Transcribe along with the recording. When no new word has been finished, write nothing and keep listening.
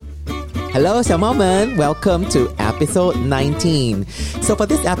Hello, 小猫们 Welcome to episode 19. So for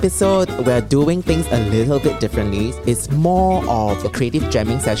this episode, we're doing things a little bit differently. It's more of a creative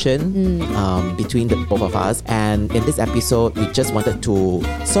jamming session between the both of us. And in this episode, we just wanted to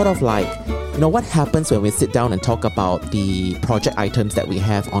sort of like, you know, what happens when we sit down and talk about the project items that we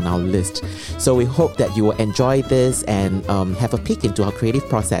have on our list. So we hope that you will enjoy this and have a peek into our creative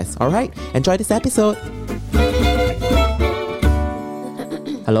process. All right? Enjoy this episode.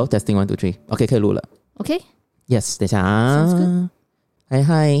 Hello, testing 1, 2, 3. Okay, 可以录了。Okay. Yes, 等一下啊。 Sounds good.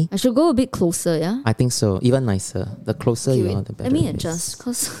 Hi. I should go a bit closer, yeah? I think so. Even nicer. The closer you are, the better. Let me it is. adjust,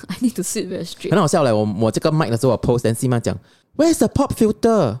 because I need to sit very straight. 很好笑嘞，我这个 mic 的时候我 post， 但西妈讲 Where's the pop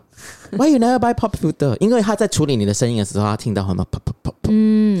filter? Why you never buy pop filter? 因为他在处理你的声音的时候，他听到很多 pop pop pop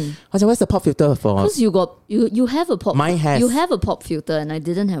pop。他讲 Where's the pop filter for? Because you have a pop. Mine has. You have a pop filter and I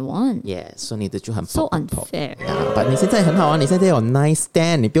didn't have one. Yeah, so 你的就很 pop So pop pop. unfair. Yeah, but 你现在很好啊，你现在有 nice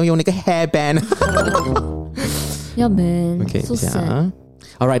stand， 你不用用那个 hairband。 Yeah, man. Okay, So 等一下 sad. 啊。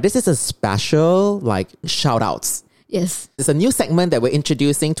Alright, this is a special like shout outs. Yes. It's a new segment that we're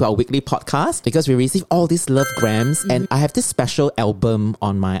introducing to our weekly podcast because we receive all these love grams and I have this special album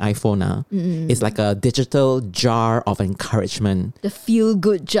on my iPhone. It's like a digital jar of encouragement. The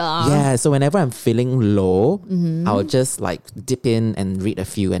feel-good jar. Yeah, so whenever I'm feeling low, I'll just like dip in and read a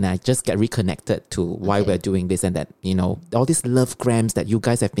few and I just get reconnected to why we're doing this and that, you know, all these love grams that you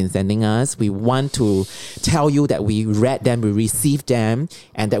guys have been sending us. We want to tell you that we read them, we received them,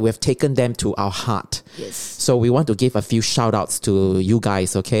 and that we've taken them to our heart. Yes. So we want to give a few shout outs to you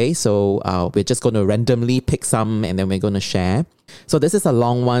guys, okay? So we're just going to randomly pick some and then we're going to share. So this is a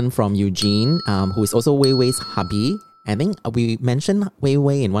long one from Eugene, who is also Wei Wei's hubby. I think we mentioned Wei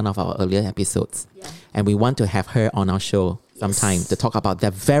Wei in one of our earlier episodes. Yeah. And we want to have her on our show sometime to talk about their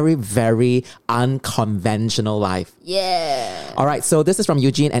very, very unconventional life. Yeah. All right, so this is from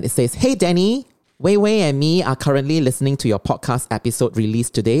Eugene and it says, Hey Danny, Wei Wei and me are currently listening to your podcast episode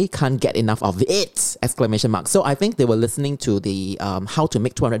released today. Can't get enough of it! ! So I think they were listening to the how to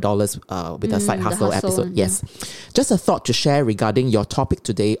make $200 with a side hustle episode. Yes. Just a thought to share regarding your topic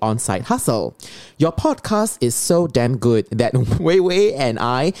today on side hustle. Your podcast is so damn good that Wei Wei and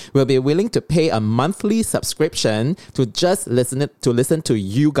I will be willing to pay a monthly subscription to just listen to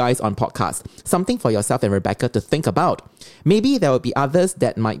you guys on podcast. Something for yourself and Rebecca to think about. Maybe there will be others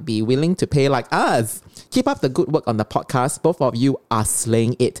that might be willing to pay like us. Keep up the good work on the podcast. Both of you are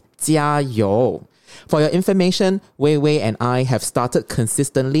slaying it. 加油! For your information, Wei Wei and I have started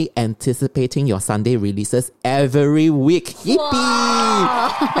consistently anticipating your Sunday releases every week.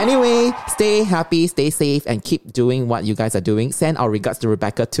 Yippee! Anyway, stay happy, stay safe, and keep doing what you guys are doing. Send our regards to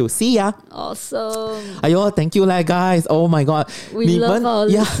Rebecca too. See ya! Awesome. Ayo, thank you guys. Oh my god. We love our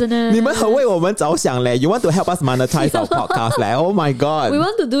listeners. 你们很为我们着想嘞. You want to help us monetize our podcast嘞. Oh my god. We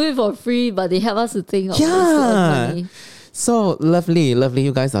want to do it for free, but they help us to think of ways to Yeah. earn money. So lovely.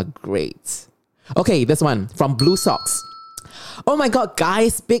 You guys are great. Okay, this one from Blue Socks. Oh my god,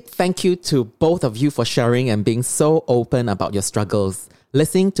 guys, big thank you to both of you for sharing and being so open about your struggles.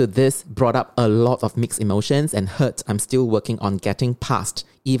 Listening to this brought up a lot of mixed emotions and hurt I'm still working on getting past,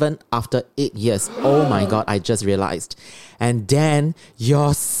 even after 8 years. Oh my god, I just realized. And then,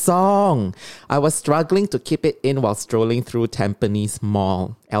 your song. I was struggling to keep it in while strolling through Tampines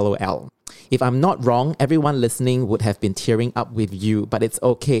Mall. LOL. If I'm not wrong, everyone listening would have been tearing up with you, but it's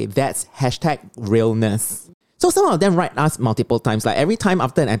okay. That's #realness. So some of them write us multiple times. Like every time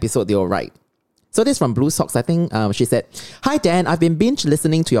after an episode, they will write. So this from Blue Socks. I think she said, Hi Dan, I've been binge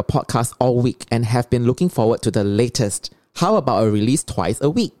listening to your podcast all week and have been looking forward to the latest. How about a release twice a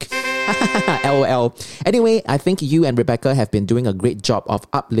week? LOL. Anyway, I think you and Rebecca have been doing a great job of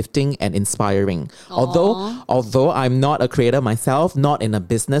uplifting and inspiring. Although I'm not a creator myself, not in a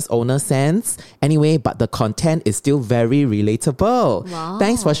business owner sense. Anyway, but the content is still very relatable. Wow.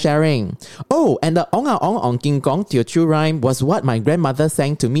 Thanks for sharing. Oh, and the Ong Ong Ong King Kong Teochew rhyme was what my grandmother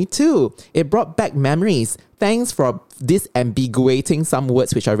sang to me too. It brought back memories. Thanks for disambiguating some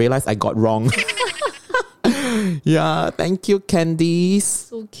words which I realized I got wrong. Yeah, thank you, Candice.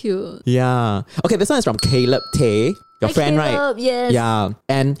 So cute. Yeah. Okay, this one is from Caleb Tay, your Hi, friend, Caleb, right? yes. Yeah.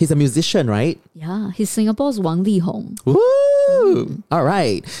 And he's a musician, right? Yeah, he's Singapore's Wang Lihong. Woo! All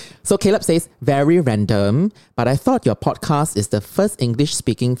right. So Caleb says, very random, but I thought your podcast is the first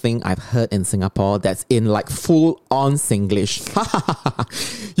English-speaking thing I've heard in Singapore that's in like full-on Singlish.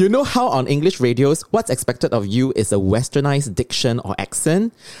 You know how on English radios, what's expected of you is a westernized diction or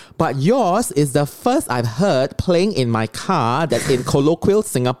accent? But yours is the first I've heard playing in my car that's in colloquial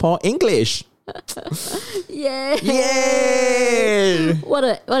Singapore English. Yay! Yay! What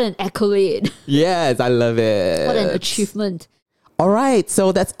an accolade. Yes, I love it. What an achievement. All right,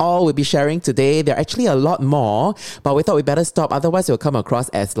 so that's all we'll be sharing today. There are actually a lot more, but we thought we better stop. Otherwise, it'll come across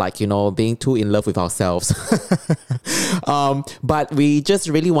as like, being too in love with ourselves. But we just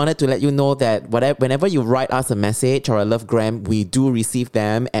really wanted to let you know that whenever you write us a message or a lovegram, we do receive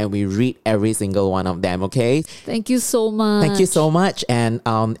them and we read every single one of them, okay? Thank you so much. Thank you so much. And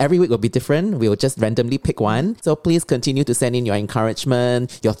every week will be different. We'll just randomly pick one. So please continue to send in your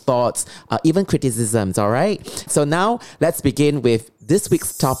encouragement, your thoughts, even criticisms, all right? So now let's begin with this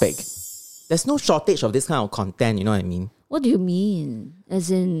week's topic. There's no shortage of this kind of content, you know what I mean? What do you mean? As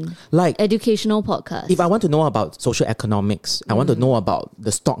in, like educational podcast? If I want to know about social economics, I want to know about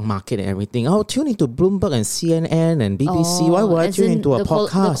the stock market and everything, I'll tune into Bloomberg and CNN and BBC. Why would I tune into a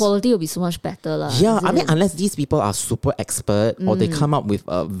podcast? The quality will be so much better. Yeah, I mean, unless these people are super expert or they come up with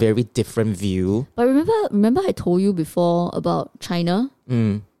a very different view. But remember I told you before about China?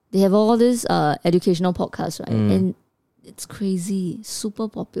 They have all this educational podcasts, right? And it's crazy, super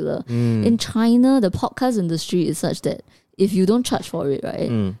popular. In China, the podcast industry is such that if you don't charge for it,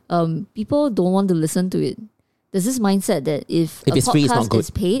 right, people don't want to listen to it. There's this mindset that if a it's free, it's not podcast good. is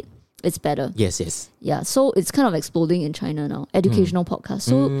paid, it's better. Yes. Yeah, so it's kind of exploding in China now. Educational podcasts.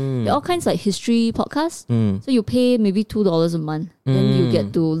 So there are all kinds like history podcasts. So you pay maybe $2 a month. Then you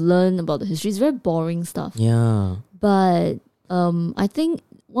get to learn about the history. It's very boring stuff. Yeah. But I think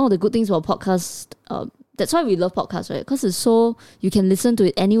one of the good things about podcasts, that's why we love podcasts, right? Because it's so you can listen to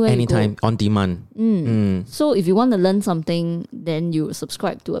it anywhere, anytime, on demand. So if you want to learn something, then you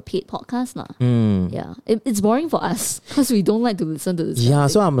subscribe to a paid podcast, lah. Yeah, it's boring for us because we don't like to listen to this. Yeah,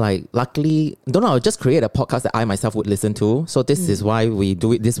 so I'm like, luckily, I'll just create a podcast that I myself would listen to. So this is why we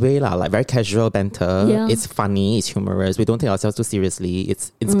do it this way, lah. Like very casual banter. Yeah. It's funny, it's humorous. We don't take ourselves too seriously.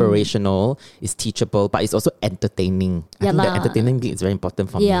 It's inspirational, it's teachable, but it's also entertaining. I think the entertaining bit is very important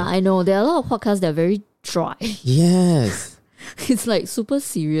for me. Yeah, I know. There are a lot of podcasts that are very dry. Yes. It's like super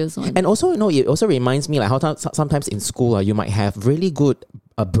serious one. And also, it also reminds me like how sometimes in school you might have really good,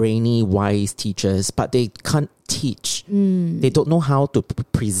 brainy, wise teachers, but they can't teach. They don't know how to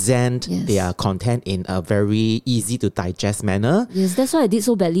present their content in a very easy to digest manner. Yes, that's why I did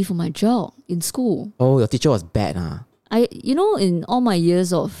so badly for my job in school. Oh, your teacher was bad, in all my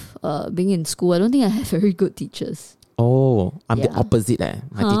years of being in school, I don't think I have very good teachers. Oh, I'm the opposite.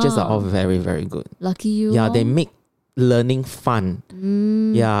 My teachers are all very, very good. Lucky you. Yeah, they make learning fun.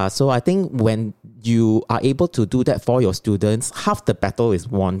 Yeah, so I think when you are able to do that for your students, half the battle is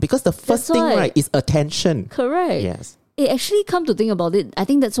won. Because the first thing, right, is attention. Correct. Yes. Actually, come to think about it, I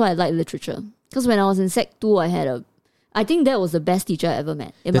think that's why I like literature. Because when I was in Sec 2, I think that was the best teacher I ever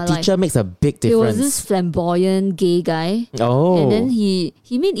met in my life. The teacher makes a big difference. He was this flamboyant gay guy. Oh. And then he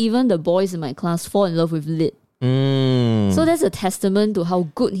made even the boys in my class fall in love with lit. So that's a testament to how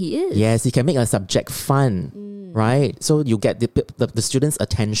good he is. Yes, he can make a subject fun, right? So you get the students'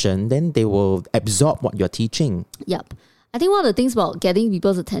 attention, then they will absorb what you're teaching. Yep. I think one of the things about getting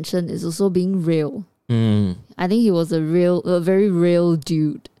people's attention is also being real. I think he was a very real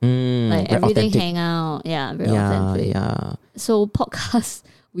dude. Like everything authentic. hang out. Yeah, very authentic. Yeah. So podcasts,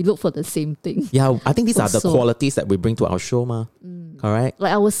 we look for the same thing. Yeah, I think these are the Also. qualities that we bring to our show, ma. Correct?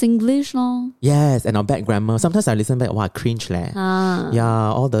 Like our Singlish, no? Yes, and our bad grammar. Sometimes I listen back, wow, cringe leh.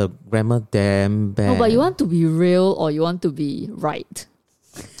 Yeah, all the grammar damn bad. No, but you want to be real or you want to be right?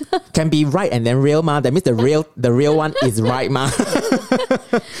 Can be right and then real ma. That means the real one is right ma.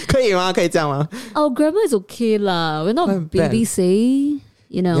 可以吗？可以这样吗？ Our grammar is okay lah. We're not Very bad. baby say,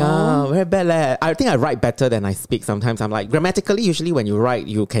 Yeah, very bad leh. I think I write better than I speak sometimes. I'm like, grammatically, usually when you write,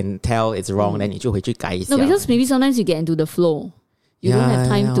 you can tell it's wrong, then 你就回去改一下。 No, because maybe sometimes you get into the flow. You don't have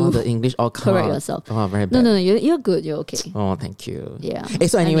time all to the English all come correct out. yourself. Oh, very bad. No, you're good. You're okay. Oh, thank you. Yeah.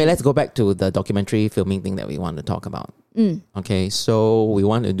 So I anyway, mean- let's go back to the documentary filming thing that we want to talk about. Okay, so we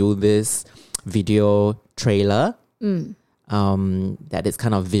want to do this video trailer that is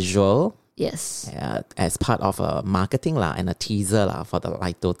kind of visual Yes. as part of a marketing and a teaser for the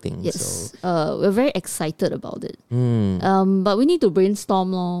Lito thing. Yes. So, We're very excited about it. But we need to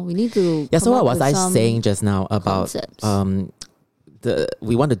brainstorm, lor. We need to. yeah, so come what up was with I some saying just now about concepts.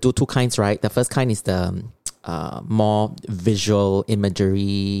 we want to do two kinds, right? The first kind is the more visual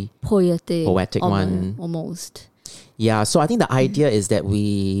imagery. poetic one. almost. Yeah, so I think the idea is that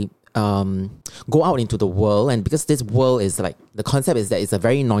we go out into the world, and because this world is like, the concept is that it's a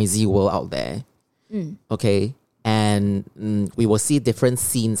very noisy world out there. Okay, and we will see different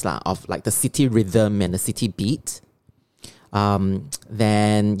scenes of like the city rhythm and the city beat.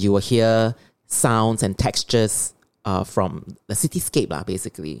 Then you will hear sounds and textures from the cityscape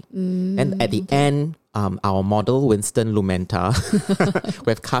basically. And at the end, our model Winston Lumenta,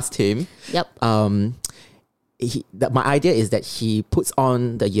 we've cast him. Yep. my idea is that he puts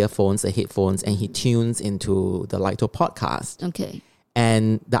on the earphones, the headphones, and he tunes into the Lito podcast. Okay.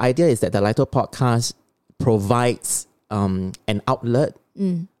 And the idea is that the Lito podcast provides an outlet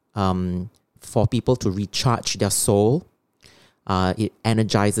for people to recharge their soul. It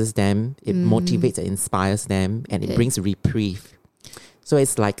energizes them, it motivates and inspires them, and it brings reprieve. So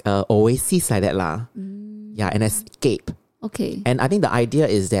it's like a oasis like that lah. Yeah, an escape. Okay. And I think the idea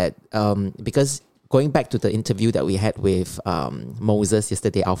is that because going back to the interview that we had with Moses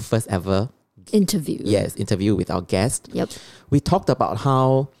yesterday, our first ever interview. Yes, interview with our guest. Yep. We talked about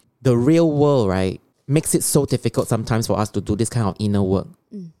how the real world, right, makes it so difficult sometimes for us to do this kind of inner work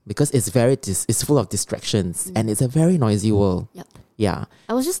because it's it's full of distractions and it's a very noisy world. Yep. Yeah.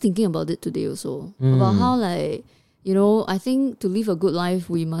 I was just thinking about it today also about how like, you know, I think to live a good life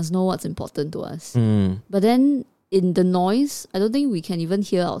we must know what's important to us. But then in the noise, I don't think we can even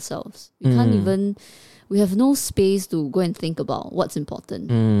hear ourselves. We can't even. We have no space to go and think about what's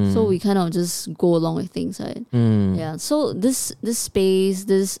important. So we kind of just go along with things, right? Yeah. So this space,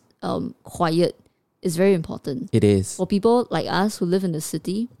 this quiet is very important. It is. For people like us who live in the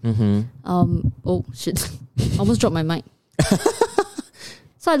city. Oh, shit. Almost dropped my mic.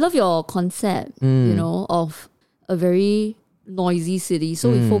 So I love your concept, you know, of a very noisy city.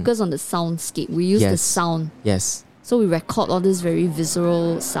 So we focus on the soundscape. We use the sound. Yes. So we record all this very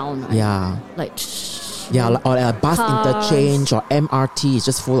visceral sound, right? Yeah. Like Yeah, or a bus cars, interchange or MRT is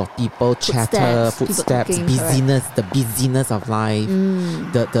just full of people, chatter, footsteps, talking, busyness, the busyness of life,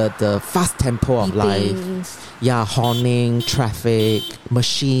 the fast tempo of life. beepings. Yeah, horning, traffic,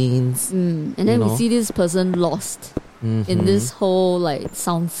 machines. And then we see this person lost in this whole like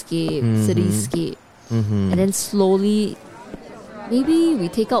soundscape, cityscape. And then slowly, maybe we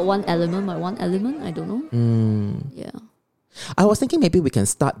take out one element by one element. I don't know. Yeah. I was thinking maybe we can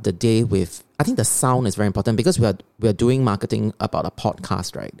start the day with, I think the sound is very important because we are doing marketing about a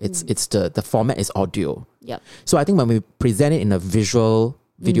podcast, right? It's the format is audio. Yep. So I think when we present it in a visual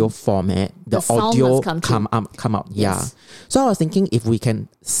video format, the sound audio must come out. Yeah. Yes. So I was thinking if we can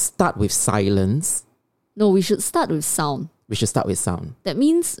start with silence, No, we should start with sound. we should start with sound. That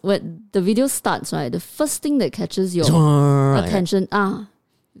means when the video starts, right, the first thing that catches your Right. attention,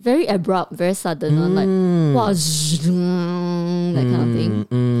 very abrupt, very sudden, like wow, that kind of thing.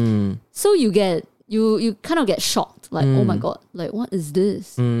 So you kind of get shocked, like oh my god, like what is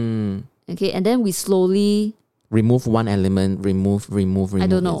this? Okay, and then we slowly Remove one element, remove. I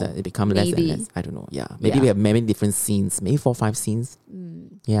don't know. It becomes less and Maybe. less. I don't know. Yeah. Maybe we have many different scenes. Maybe 4 or 5 scenes.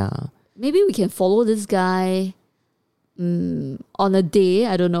 Yeah. maybe we can follow this guy on a day,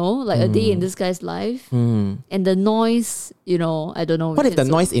 I don't know, like a day in this guy's life. And the noise, you know, I don't know. What if the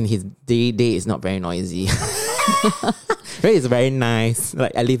noise in his day is not very noisy? Right, it's very nice,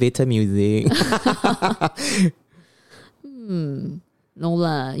 like elevator music. No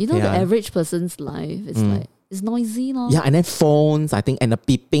lah. You know, the Yeah. average person's life is like, it's noisy lor. Yeah, and then phones, I think, and the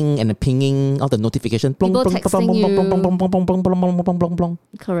beeping and the pinging, all the notifications. People texting you. Plong.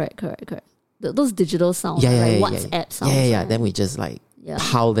 Correct. Those digital sounds, Yeah, like yeah, WhatsApp sounds. Yeah. right? Then we just like Yeah.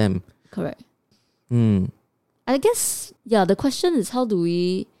 pile them. Correct. I guess, yeah, the question is how do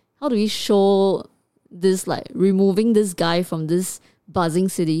we show this, like removing this guy from this buzzing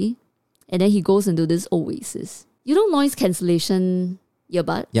city and then he goes into this oasis. You know, noise cancellation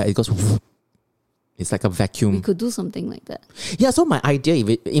earbud? Yeah, it goes. It's like a vacuum. We could do something like that. Yeah, so my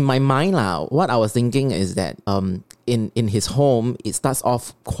idea, in my mind, what I was thinking is that in his home, it starts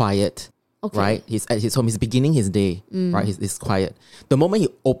off quiet. Okay. Right? He's at his home, he's beginning his day, right? He's quiet. The moment he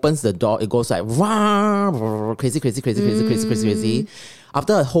opens the door, it goes like crazy.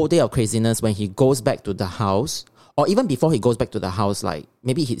 After a whole day of craziness, when he goes back to the house, or even before he goes back to the house, like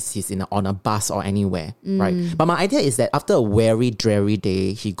maybe he's on a bus or anywhere, right? But my idea is that after a weary, dreary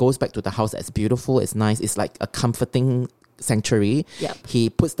day, he goes back to the house that's beautiful, it's nice, it's like a comforting sanctuary. Yep.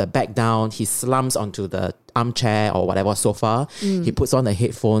 He puts the bag down, he slumps onto the armchair or whatever sofa, he puts on the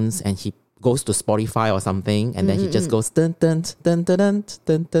headphones and he goes to Spotify or something, and then he just goes dun dun dun dun dun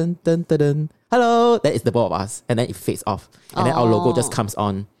dun dun dun dun dun. Hello, that is the both of us, and then it fades off, and then our logo just comes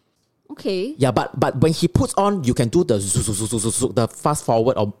on. Okay. Yeah, but when he puts on, you can do the the fast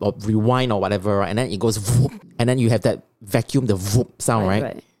forward or rewind or whatever, right? And then it goes whoop, and then you have that vacuum, the whoop sound,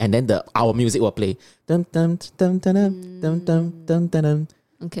 right? And then our music will play. Dum dum dum dum dum dum dum dum.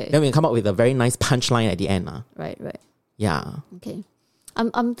 Okay. Then we come up with a very nice punchline at the end. Right. Yeah. Okay.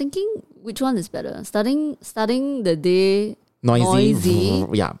 I'm thinking which one is better? Starting the day Noisy.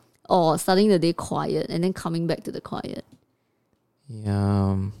 Yeah. or starting the day quiet and then coming back to the quiet.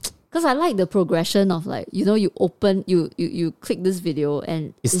 Yeah. Because I like the progression of like, you know, you open, you click this video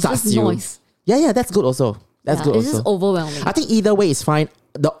and it's starts just you. noise. Yeah, that's good also. That's good It's also. just overwhelming. I think either way is fine.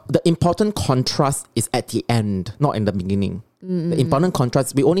 The important contrast is at the end, not in the beginning. The important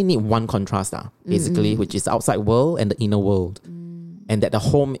contrast, we only need one contrast, basically, which is the outside world and the inner world. And that the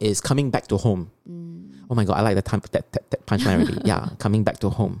home is coming back to home. Oh my God, I like that punchline already. Yeah, coming back to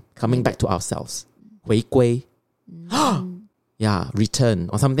home. Coming back to ourselves. 回归. Yeah, return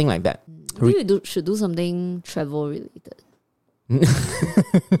or something like that. Maybe we should do something travel related.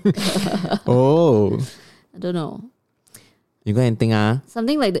 Oh. I don't know. You got anything?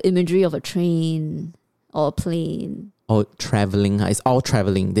 Something like the imagery of a train or a plane. Or traveling. It's all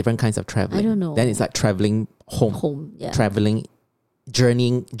traveling. Different kinds of traveling. I don't know. Then it's like traveling home. Home, yeah. Traveling,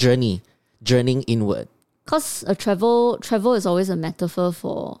 journeying inward. Because travel is always a metaphor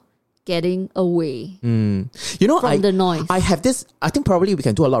for getting away You know, from the noise. I have this, I think probably we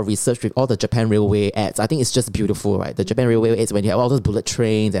can do a lot of research with all the Japan Railway ads. I think it's just beautiful, right? The Japan Railway ads, when you have all those bullet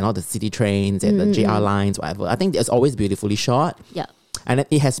trains and all the city trains and the JR lines, whatever. I think it's always beautifully shot. Yeah. And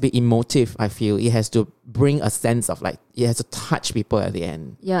it has to be emotive, I feel. It has to bring a sense of like, it has to touch people at the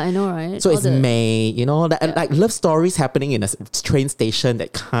end. Yeah, I know, right? So it's May, you know, like love stories happening in a train station,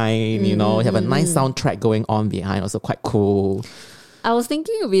 that kind, you know, have a nice soundtrack going on behind, also quite cool. I was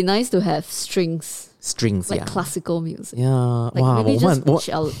thinking it would be nice to have strings, Strings, like yeah. classical music. Yeah, Like wow, maybe just 我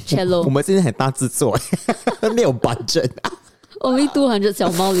cello. 们现在很大制作，没有 budget。 Only 200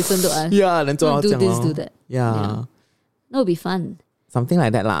 小猫 listen to us. Yeah, 能做到 do 这样 this, 咯 do that. Yeah, That would be fun. something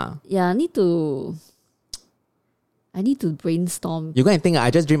like that lah. Yeah, I need to brainstorm. You go and think, I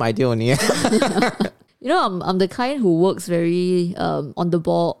just dream idea only. You know, I'm the kind who works very on the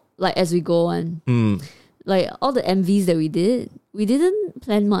ball, like as we go on. Like all the MVs that we didn't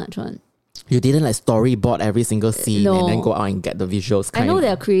plan much on. You didn't like storyboard every single scene No. and then go out and get the visuals. I know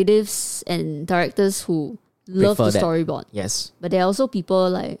there are creatives and directors who love to Prefer that. storyboard. Yes. But there are also people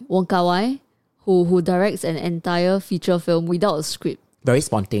like Wong Kar-wai who directs an entire feature film without a script. Very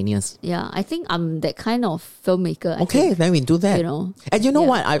spontaneous. Yeah, I think I'm that kind of filmmaker. I Okay, think, then we do that. you know. And you know Yeah.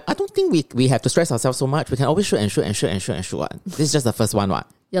 what? I don't think we have to stress ourselves so much. We can always shoot and shoot and shoot and shoot and shoot. What? This is just the first one. What?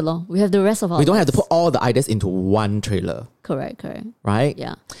 Yeah, lor. We have the rest of our We don't have to lives. put all the ideas into one trailer, Correct. right?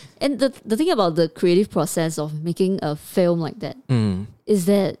 Yeah. And the thing about the creative process of making a film like that is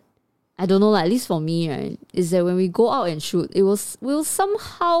that, I don't know, like, at least for me, right, is that when we go out and shoot, we'll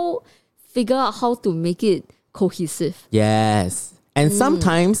somehow figure out how to make it cohesive. Yes. And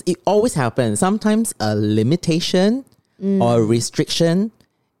sometimes it always happens. Sometimes a limitation or a restriction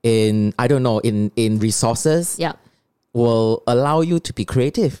in, I don't know, in resources Yeah. will allow you to be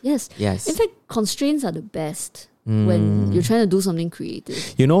creative. Yes. Yes. In fact, constraints are the best when you're trying to do something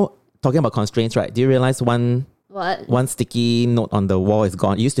creative. You know, talking about constraints, right? Do you realize one What? sticky note on the wall is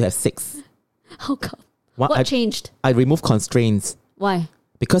gone? It used to have 6. How come? What What changed? I removed constraints Why?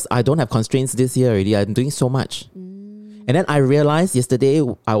 because I don't have constraints this year already. I'm doing so much. And then I realized yesterday,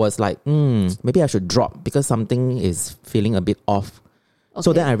 I was like, maybe I should drop because something is feeling a bit off. So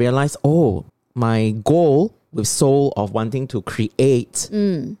Okay. then I realized, my goal with soul of wanting to create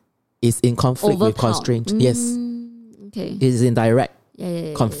is in conflict with Overpower. constraint. Yes, Okay. it is in direct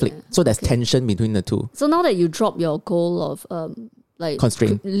Yeah. conflict. So there's tension between the two. So now that you drop your goal of like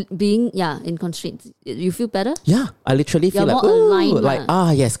Constraint. being in constraints, you feel better? Yeah, I literally feel You're like, more ooh, aligned like,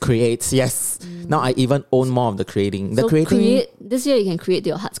 yes, create, yes. Now I even own more of the creating. The So creating, this year you can create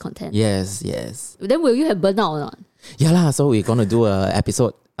your heart's content. yes. Then will you have burnout or not? Yeah lah, so we're gonna do a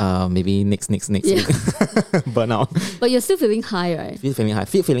episode maybe next week. Burnout. But you're still feeling high, right? Feel feeling high,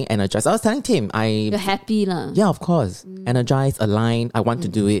 feel feeling energized. I was telling Tim, You're happy lah. yeah, of course. Energized, aligned. I want to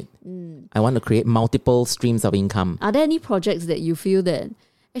do it. I want to create multiple streams of income. Are there any projects that you feel that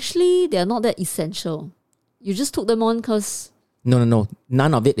actually they are not that essential? You just took them on because, No.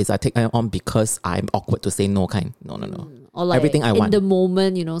 None of it is I take on because I'm awkward to say no kind. No. or like Everything I in want. the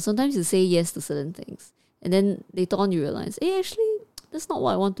moment, sometimes you say yes to certain things, and then later on you realize, hey, actually that's not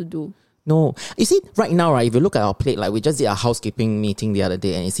what I want to do. No. You see, right now, right, if you look at our plate, like we just did a housekeeping meeting the other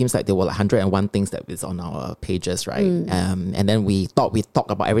day and it seems like there were like 101 things that was on our pages, right? And then we thought we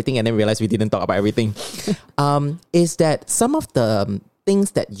talked about everything and then realized we didn't talk about everything. Is that some of the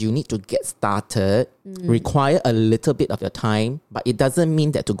things that you need to get started require a little bit of your time, but it doesn't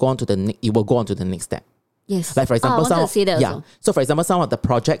mean that to go on to you will go on to the next step. Yes. Like for example, I wanted to say that also. So for example, some of the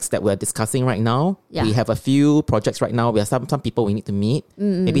projects that we're discussing right now, we have a few projects right now. We have some people we need to meet,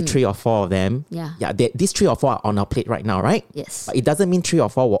 maybe 3 or 4 of them. Yeah. These 3 or 4 are on our plate right now, right? Yes. But it doesn't mean 3 or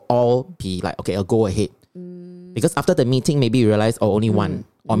 4 will all be like, okay, I'll go ahead. Because after the meeting, maybe you realize, only 1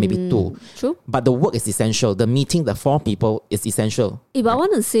 or maybe 2. True. But the work is essential. The meeting, the 4 people is essential. But I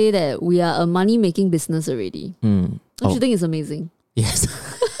want to say that we are a money-making business already. Don't you think it's amazing? Yes.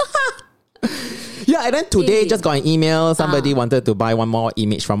 Yeah, and then today Hey. just got an email. Somebody wanted to buy one more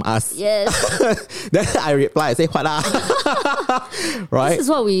image from us. Yes. Then I reply, I say, what ah? Right? This is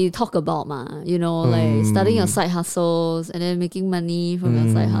what we talk about, like starting your side hustles and then making money from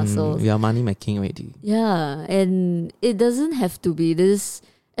your side hustles. We are money making already. Yeah, and it doesn't have to be this.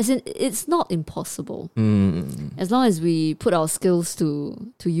 As in, it's not impossible. As long as we put our skills to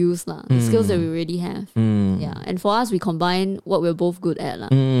use, the skills that we already have. Yeah, and for us, we combine what we're both good at.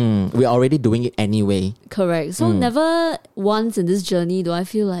 We're already doing it anyway. Correct. So never once in this journey do I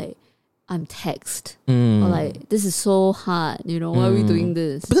feel like I'm taxed or like this is so hard. Why are we doing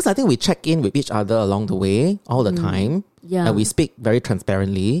this? Because I think we check in with each other along the way all the time. Yeah. And we speak very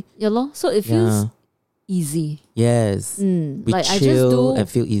transparently. Yeah, lor. So it feels Yeah. easy. Yes. We Like I chill just do and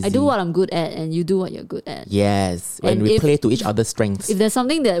feel easy. I do what I'm good at, and you do what you're good at. Yes. When And we if- play to each other's strengths. If there's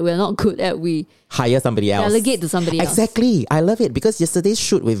something that we're not good at, we Hire somebody else. delegate to somebody else. Exactly. I love it because yesterday's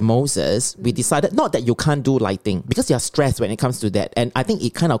shoot with Moses, we decided not that you can't do lighting because you're stressed when it comes to that. And I think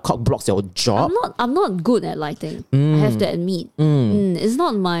it kind of cock blocks your job. I'm not good at lighting. I have to admit. It's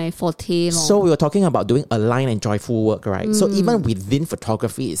not my forte. So we were talking about doing aligned and joyful work, right? So even within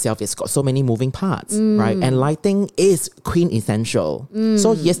photography itself, it's got so many moving parts, right? And lighting is quintessential.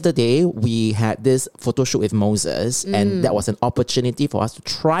 So yesterday we had this photo shoot with Moses, and that was an opportunity for us to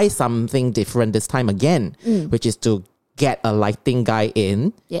try something different this time again, which is to get a lighting guy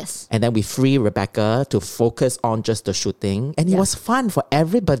in. Yes. And then we free Rebecca to focus on just the shooting. And it was fun for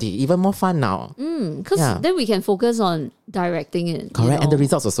everybody, even more fun now. Because Yeah. then we can focus on directing it. Correct. And the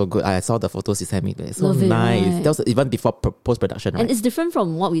results were so good. I saw the photos you sent me. It's so Love it, nice. right? That was even before post-production, right? And it's different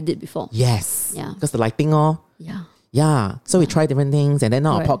from what we did before. Yes. Yeah. Because the lighting, Yeah. yeah. So we try different things. And then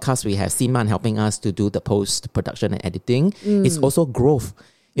now our Correct. podcast, we have Seaman helping us to do the post-production and editing. It's also growth.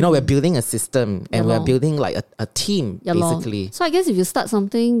 We're building a system and Yeah, we're lor. building like a team, Yeah, lor. basically. So I guess if you start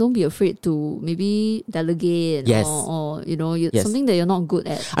something, don't be afraid to maybe delegate Yes. or Yes. something that you're not good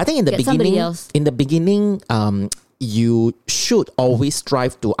at. I think in the Get somebody beginning, else. You should always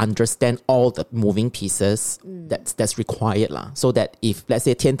strive to understand all the moving pieces that's required lah. So that if let's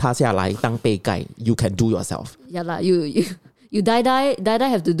say 天塌下来当被盖, you can do yourself. Yeah, lah. You die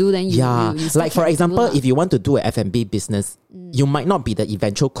have to do, then you Yeah, you still like for can do example, lah. if you want to do an F&B business, you might not be the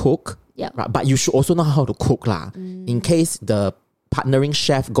eventual cook, Yep. right? But you should also know how to cook lah. In case the partnering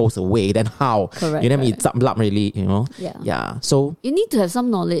chef goes away, then how? Correct, You know what I mean? correct. It's up really, Yeah. Yeah. So You need to have some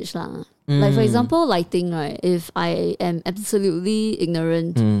knowledge lah. Like for example, lighting, right? If I am absolutely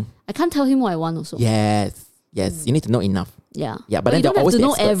ignorant, I can't tell him what I want also. yes, you need to know enough. Yeah. Yeah, but then you there don't have always to be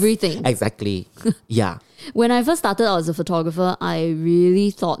know experts. everything. Exactly. Yeah. When I first started out as a photographer, I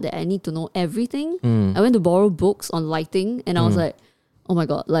really thought that I need to know everything. I went to borrow books on lighting and I was like, oh my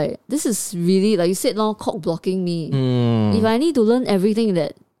God, like this is really, like you said, now cock blocking me. If I need to learn everything in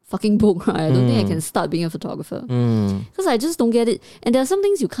that fucking book, right, I don't think I can start being a photographer. Because I just don't get it. And there are some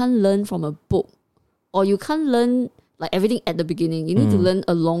things you can't learn from a book, or you can't learn like everything at the beginning. You need to learn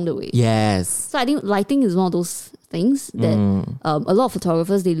along the way. Yes. So I think lighting is one of those things that a lot of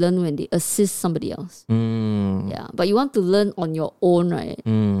photographers, they learn when they assist somebody else. Yeah, but you want to learn on your own, right?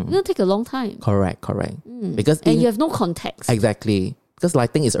 It's going to take a long time. Correct. Because And you have no context. exactly. Because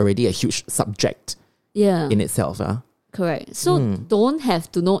lighting is already a huge subject Yeah, in itself. correct. So don't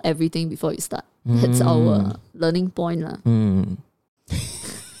have to know everything before you start. That's our learning point.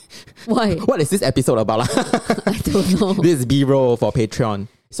 Why? What is this episode about? lah? I don't know. This is B-roll for Patreon.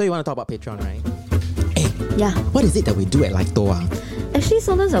 So you want to talk about Patreon, right? Hey, Yeah. what is it that we do at Lighto? Actually,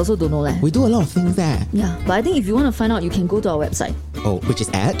 sometimes I also don't know. We do a lot of things there. Yeah, but I think if you want to find out, you can go to our website, Oh, which is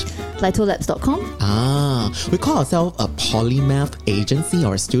at? litolabs.com. We call ourselves a polymath agency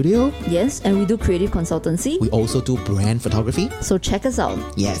or studio. Yes, and we do creative consultancy. We also do brand photography. So check us out.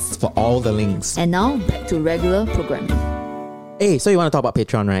 Yes, for all the links. And now back to regular programming. Hey, so you want to talk about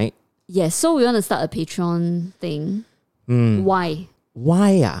Patreon, right? Yes, so we want to start a Patreon thing. Why?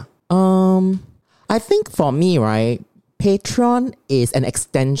 Why? I think for me, right, Patreon is an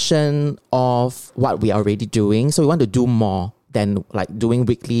extension of what we are already doing. So we want to do more than like doing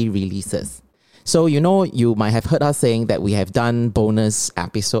weekly releases. So, you might have heard us saying that we have done bonus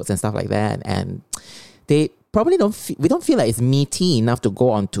episodes and stuff like that. And they probably we don't feel like it's meaty enough to go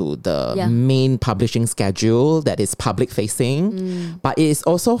onto the main publishing schedule that is public facing. But it is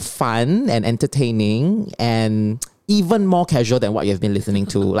also fun and entertaining and even more casual than what you've been listening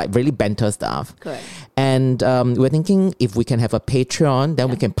to, like really banter stuff. Correct. And we're thinking if we can have a Patreon, then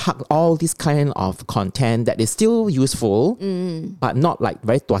we can pack all this kind of content that is still useful, but not like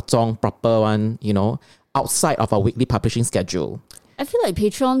very tuazong, proper one, outside of our weekly publishing schedule. I feel like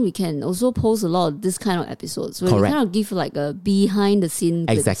Patreon, we can also post a lot of this kind of episodes where we Correct. kind of give like a behind the scene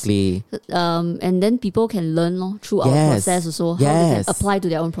clips. Exactly. And then people can learn through our Yes. process also how they Yes. can apply to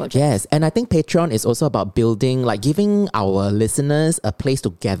their own project. Yes, and I think Patreon is also about building, like giving our listeners a place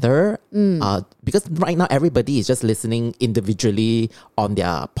to gather. Because right now everybody is just listening individually on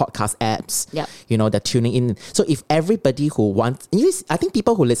their podcast apps. Yep. You know, they're tuning in. So if everybody who wants, I think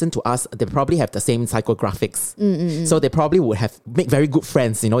people who listen to us, they probably have the same psychographics. So they probably would have make very good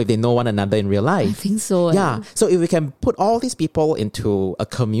friends, if they know one another in real I life. think so. Yeah. So if we can put all these people into a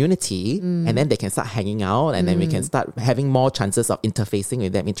community and then they can start hanging out and then we can start having more chances of interfacing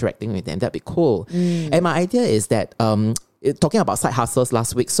with them, interacting with them, that'd be cool. And my idea is that talking about side hustles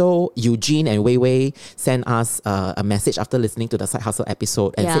last week, so Eugene and Wei Wei sent us a message after listening to the side hustle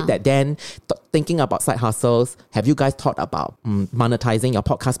episode and said that then thinking about side hustles, have you guys thought about monetizing your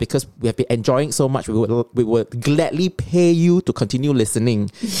podcast? Because we have been enjoying it so much, we would gladly pay you to continue listening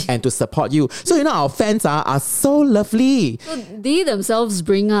and to support you. So our fans are so lovely. So they themselves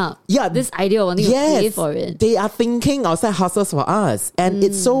bring up this idea of wanting to pay for it. They are thinking of side hustles for us, and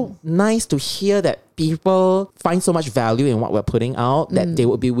it's so nice to hear that people find so much value in what we're putting out that they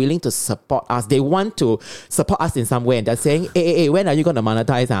would be willing to support us. They want to support us in some way, and they're saying, hey, when are you going to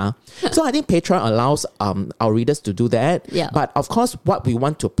monetize? So I think Patreon allows our readers to do that. Yeah. But of course, what we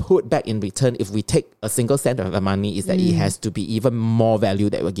want to put back in return, if we take a single cent of the money, is that it has to be even more value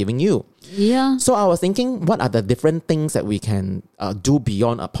that we're giving you. Yeah. So I was thinking, what are the different things that we can do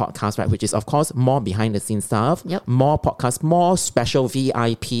beyond a podcast, right? Which is, of course, more behind the scenes stuff, more podcasts, more special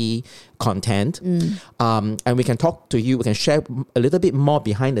VIP content. And we can talk to you, we can share a little bit more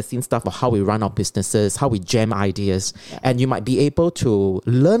behind the scenes stuff of how we run our businesses, how we jam ideas. And you might be able to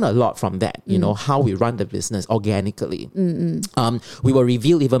learn a lot from that, how we run the business organically. We will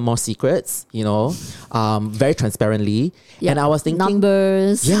reveal even more secrets, very transparently. And I was thinking...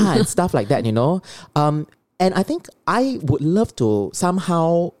 Numbers. Yeah, and stuff like that, and I think I would love to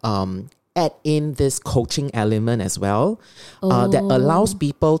somehow add in this coaching element as well, that allows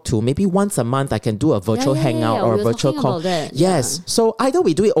people to maybe once a month I can do a virtual hangout or a virtual call. Yes. So either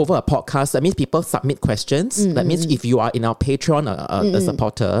we do it over a podcast. That means people submit questions. That means if you are in our Patreon, a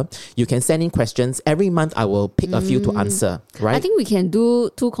supporter, you can send in questions. Every month I will pick a few to answer, right? I think we can do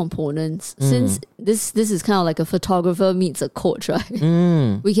two components. Since this is kind of like a photographer meets a coach, right?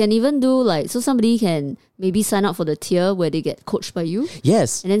 We can even do so somebody can maybe sign up for the tier where they get coached by you.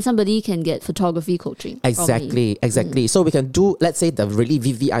 Yes. And then somebody can get photography coaching. Exactly. So we can do, let's say the really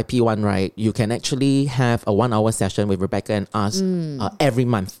VVIP one, right? You can actually have a 1 hour session with Rebecca and us every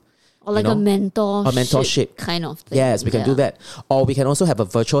month. Or like a mentorship kind of thing. Yes, we can do that. Or we can also have a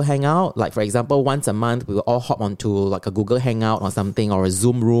virtual hangout. Like, for example, once a month, we will all hop onto like a Google Hangout or something, or a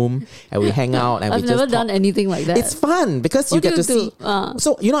Zoom room, and we hang out and I've never done anything like that. It's fun because you get to see.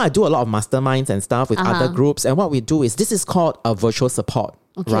 So, I do a lot of masterminds and stuff with other groups. And what we do is, this is called a virtual support.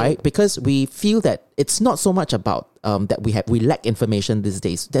 Okay. Right? Because we feel that it's not so much about that we lack information these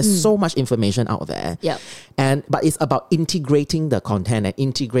days. There's so much information out there. But it's about integrating the content and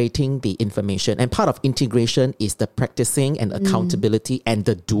integrating the information. And part of integration is the practicing and accountability and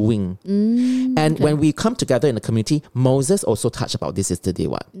the doing. And when we come together in the community, Moses also touched about this yesterday.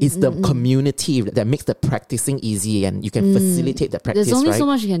 It's the community that makes the practicing easy, and you can facilitate the practice. There's only so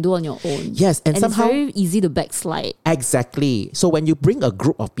much you can do on your own. Yes, and somehow it's very easy to backslide. Exactly. So when you bring a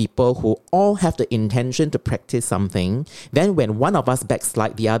group of people who all have the intention to practice something, then when one of us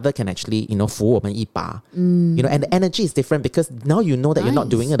backslide, the other can actually, 扶我们一把. And the energy is different because now you know that you're not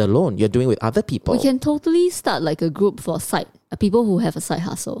doing it alone. You're doing it with other people. We can totally start like a group for people who have a side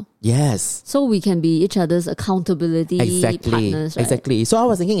hustle. Yes. So we can be each other's accountability partners, right? Exactly. So I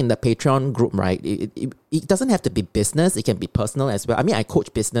was thinking in the Patreon group, right? It doesn't have to be business. It can be personal as well. I mean, I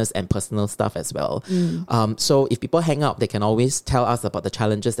coach business and personal stuff as well. So if people hang out, they can always tell us about the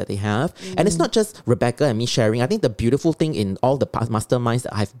challenges that they have. And it's not just Rebecca and me sharing. I think the beautiful thing in all the past masterminds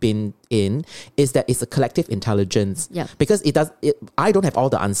that I've been in is that it's a collective intelligence. Yeah. Because I don't have all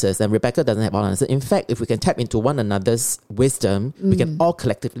the answers and Rebecca doesn't have all the answers. In fact, if we can tap into one another's wisdom, we can all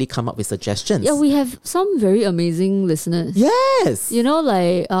collectively come up with suggestions. Yeah, we have some very amazing listeners. Yes.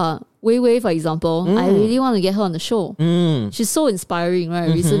 Like Wei Wei, for example, I really want to get her on the show. She's so inspiring,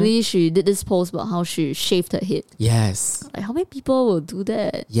 right? Recently, she did this post about how she shaved her head. Yes. Like, how many people will do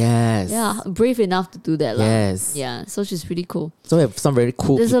that? Yes. Yeah, brave enough to do that. Yes. Yeah, so she's pretty cool. So we have some very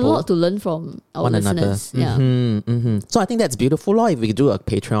cool There's people. a lot to learn from our one listeners. Another. Yeah. So I think that's beautiful if we do a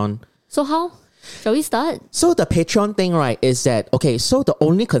Patreon. So how? Shall we start? So the Patreon thing, right, is that, okay, so the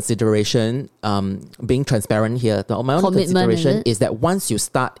only consideration, being transparent here, the only Commitment, consideration is is that once you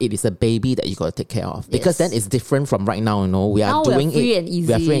start, it is a baby that you got to take care of. Because Yes. then it's different from right now, we are Now we are doing free it. and easy.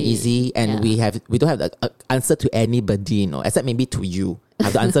 We are free and easy, and Yeah. we don't have the answer to anybody, except maybe to you. I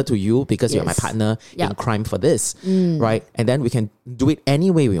have the answer to you because you're my Yes. partner in Yeah. crime for this, right? And then we can do it any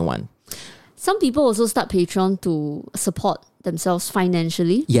way we want. Some people also start Patreon to support themselves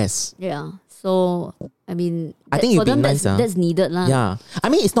financially. Yes. Yeah. So, I mean, I think for it'd be them, nice, that's needed. Yeah. I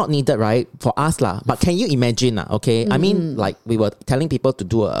mean, it's not needed, right? For us, but can you imagine, okay? I mean, like we were telling people to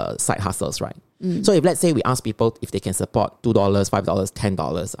do side hustles, right? So if let's say we ask people if they can support $2, $5,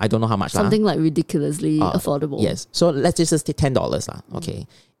 $10, I don't know how much. Something like ridiculously affordable. Yes. So let's just say $10, okay?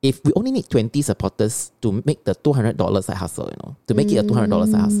 If we only need 20 supporters to make the $200 side hustle, to make it a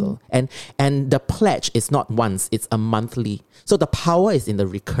 $200 side hustle. And the pledge is not once, it's a monthly. So the power is in the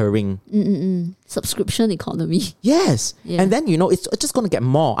recurring. Subscription economy. Yes. Yeah. And then, it's just going to get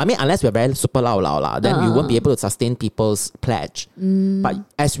more. I mean, unless we're very super loud, then we won't be able to sustain people's pledge. But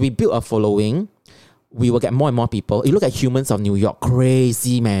as we build a following, we will get more and more people. You look at Humans of New York,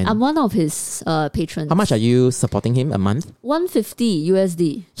 crazy, man. I'm one of his patrons. How much are you supporting him a month? $150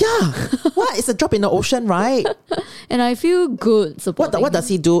 USD. Yeah. What? It's a drop in the ocean, right? And I feel good supporting What does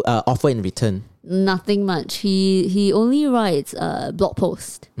he do offer in return? Nothing much. He only writes blog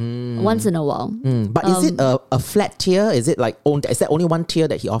post once in a while. But is it a flat tier? Is it like is there only one tier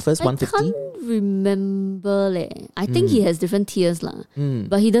that he offers? I 150? can't remember leh. I think he has different tiers lah.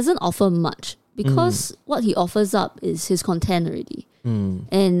 But he doesn't offer much because what he offers up is his content already.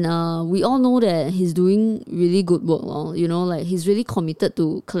 And we all know that he's doing really good work. Like he's really committed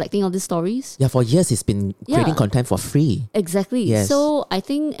to collecting all these stories. Yeah, for years he's been creating Yeah. content for free. Exactly. Yes. So I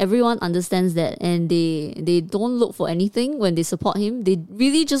think everyone understands that, and they don't look for anything when they support him. They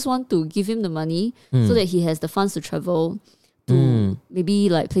really just want to give him the money so that he has the funds to travel to maybe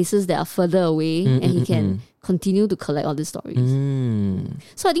like places that are further away, and he can continue to collect all these stories.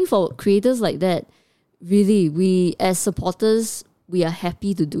 So I think for creators like that, really, we as supporters, we are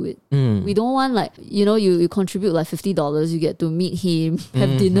happy to do it. We don't want like, you contribute like $50, you get to meet him,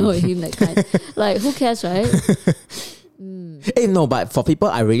 have dinner with him, that kind. Like, who cares, right? No, but for people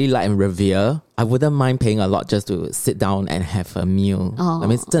I really like and revere, I wouldn't mind paying a lot just to sit down and have a meal. I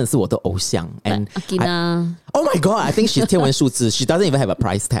mean, 真的是我的偶像. And Akina, oh my god, I think she's 天文数字. She doesn't even have a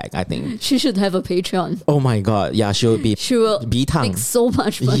price tag, I think. she should have a Patreon. Oh my god, yeah, she will be She will 鼻烫. make so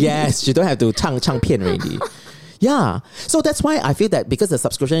much money. Yes, she don't have to 唱片 already. Yeah. So that's why I feel that because the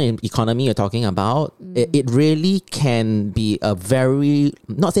subscription economy you're talking about, it really can be a very,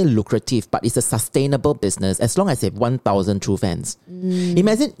 not say lucrative, but it's a sustainable business as long as you have 1,000 true fans.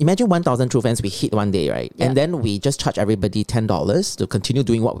 Imagine 1,000 true fans we hit one day, right? Yeah. And then we just charge everybody $10 to continue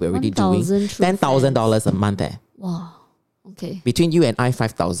doing what we're already doing. 1,000 true $10,000 a month. Wow. Okay. Between you and I,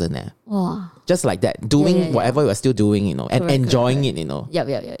 5,000. Wow. Just like that. Doing Yeah. whatever we're still doing, and Correct, enjoying it,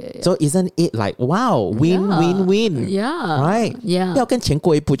 Yeah. So isn't it like, wow, win, win, win? Yeah. Right? Yeah. 要跟钱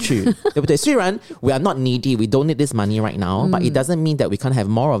过意不去，对不对？虽然 we are not needy, we don't need this money right now, but it doesn't mean that we can't have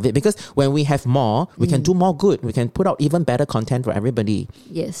more of it, because when we have more, we can do more good. We can put out even better content for everybody,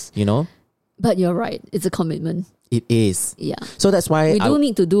 Yes. But But you're right. It's a commitment. it is. Yeah. So that's why We do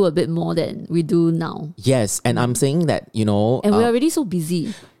need to do a bit more than we do now. yes, and I'm saying that, And we're already so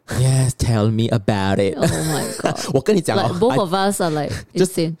busy. yes, tell me about it. Oh my God. 我跟你讲 Like 哦 both I- of us are like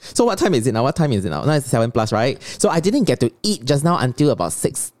Just- insane. So what time is it now? Now it's 7+, right? So I didn't get to eat just now until about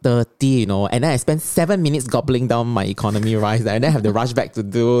 6:30, and then I spent 7 minutes gobbling down my economy rice, and then I have to rush back to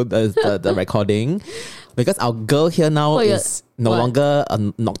do the recording. Because our girl here now is no longer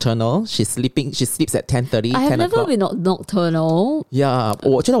nocturnal. She sleeps at 10:30, I have 10 never o'clock. been nocturnal. Yeah,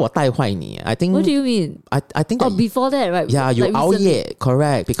 我觉得我带坏你. I think What do you mean? I think Oh, that, before that, right? yeah, you Like out recently. yet,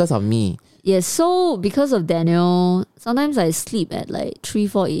 correct, because of me. Yes, so because of Daniel, sometimes I sleep at like 3,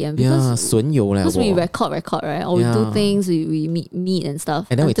 4 a.m. Yeah, Because 损友leh, because we 我. record, right? Or we Yeah. do things, we meet and stuff.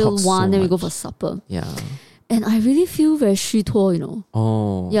 And then we until talk so 1, then we go much. for supper. Yeah. And I really feel very 虚脱,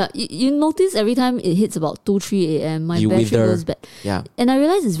 Oh. Yeah, you notice every time it hits about 2, 3 a.m., my You battery wither. goes bad. Yeah. And I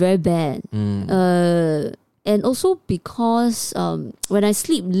realize it's very bad. And also because when I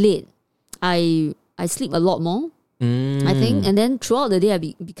sleep late, I sleep a lot more, I think. And then throughout the day, I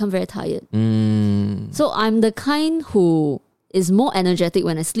become very tired. So I'm the kind who is more energetic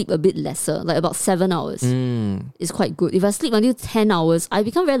when I sleep a bit lesser, like about 7 hours. It's quite good. If I sleep until 10 hours, I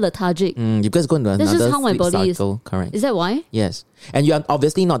become very lethargic. You guys go into another That's just how my sleep body cycle. Correct. Is that why? Yes. And you are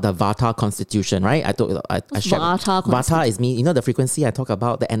obviously not the Vata constitution, right? I shared Vata is me. You know the frequency I talk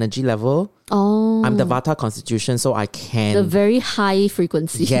about, the energy level? Oh. I'm the Vata constitution, so I can... The very high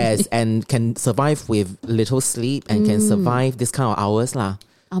frequency. Yes, and can survive with little sleep and can survive this kind of hours lah.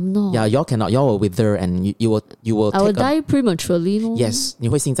 I'm not. Yeah, y'all cannot. Y'all will wither and you will I will die prematurely. No? Yes, 你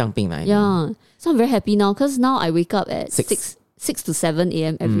会心脏病来. Yeah. So I'm very happy now because now I wake up at 6 to 7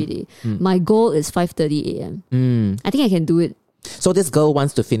 a.m. every day. My goal is 5:30 a.m. I think I can do it. So this girl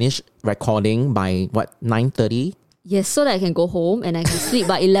wants to finish recording by what, 9:30? Yes, so that I can go home and I can sleep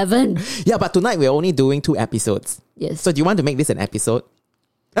by 11. Yeah, but tonight we're only doing 2 episodes. Yes. So do you want to make this an episode?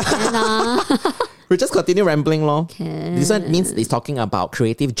 And, We'll just continue rambling lor. can. This one means it's talking about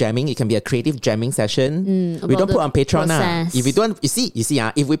creative jamming. It can be a creative jamming session. We don't put on Patreon. If we don't, you see,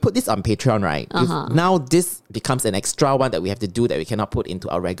 if we put this on Patreon, right? Now this becomes an extra one that we have to do that we cannot put into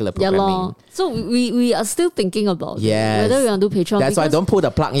our regular Yeah, programming. lor. So we are still thinking about it, Yes. whether we want to do Patreon. That's why I because- don't pull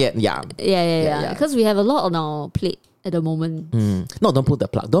the plug yet. Yeah. Yeah. Because we have a lot on our plate at the moment. No, don't pull the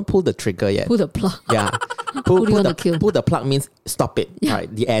plug. Don't pull the trigger yet. Pull the plug. Yeah. Who do you want to kill? Pull the plug means stop it. Yeah.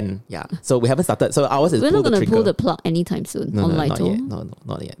 Right. The end. Yeah. So we haven't started. So ours is We're pull not the going to trigger. pull the plug anytime soon. No, on not Lito. yet. No,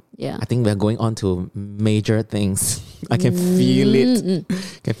 not yet. Yeah. I think we're going on to major things. I can feel it.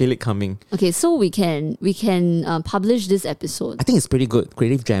 Can feel it coming. Okay, so we can publish this episode. I think it's pretty good.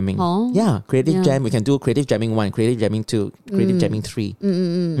 Creative jamming. Oh. Yeah, creative Yeah. jam. We can do creative jamming 1, creative jamming 2, creative jamming 3.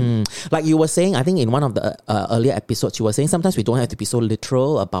 Like you were saying, I think in one of the earlier episodes, you were saying sometimes we don't have to be so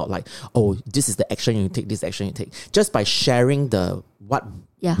literal about like, oh, this is the action you take, this action you take. Just by sharing the what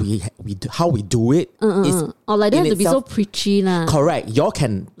Yeah. we do, how we do it is Or like, don't in have to be so itself preachy lah. correct. Y'all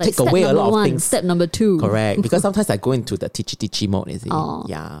can Like take step away a number lot of 1, things. Step number 2. Correct. Because sometimes I go into the teachy mode, is it? Oh.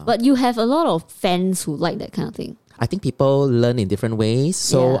 Yeah. But you have a lot of fans who like that kind of thing. I think people learn in different ways.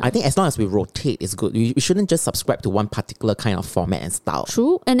 So Yeah. I think as long as we rotate, it's good. We shouldn't just subscribe to one particular kind of format and style.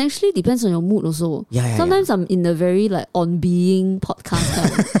 True. And actually it depends on your mood also. Yeah. Sometimes I'm in the very like on being podcast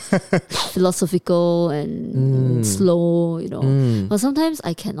kind of philosophical and slow, you know. But sometimes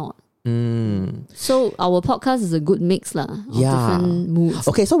I cannot. So our podcast is a good mix lah of different moods.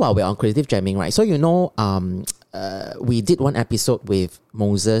 Okay, so while we're on creative jamming, right? So you know, we did one episode with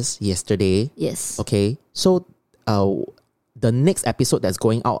Moses yesterday. Yes. Okay, so the next episode that's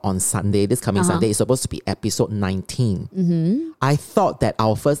going out on Sunday, this coming Sunday, is supposed to be episode 19. I thought that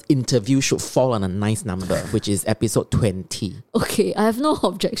our first interview should fall on a nice number, which is episode 20. Okay, I have no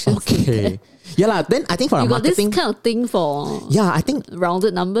objections. Okay. Yeah, lah. Then I think for our You got this marketing, kind of thing for yeah, I think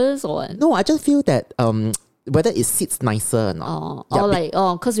rounded numbers or what? no, I just feel that whether it sits nicer or not. Yeah, Or like,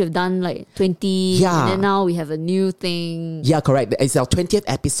 because we've done like 20 Yeah. and then now we have a new thing. yeah, correct. It's our 20th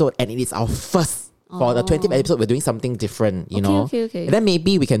episode and it is our first. For the 20th episode, we're doing something different, you know? Okay. And then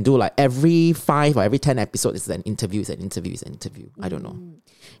maybe we can do like every 5 or every 10 episodes is an interview, I don't know.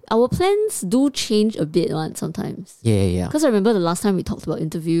 Our plans do change a bit sometimes. Yeah. Because I remember the last time we talked about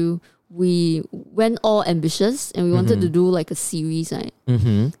interview, we went all ambitious and we wanted to do like a series, right?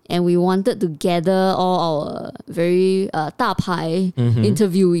 And we wanted to gather all our very 大牌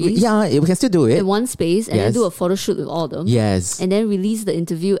interviewees Yeah, we can still do it. in one space and then Yes. do a photo shoot with all of them. Yes. And then release the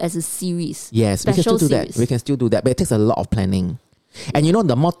interview as a series. Yes, we can still Special do series. that. We can still do that. But it takes a lot of planning. And you know,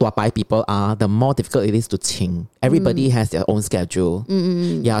 the more tuapai people are, the more difficult it is to ching. Everybody has their own schedule.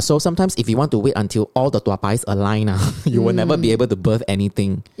 Yeah, so sometimes if you want to wait until all the tuapais align, you will never be able to birth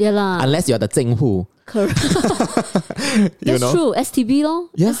anything. Yeah lah. Unless you're the Zheng Hu. Correct. You That's know? true. STB lor.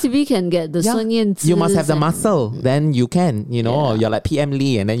 Yeah. STB can get the Sun Yan You must have the and- muscle. Then you can, you know, Yeah. you're like PM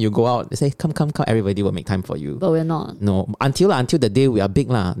Lee and then you go out, they say, come, everybody will make time for you. But we're not. No, until the day we are big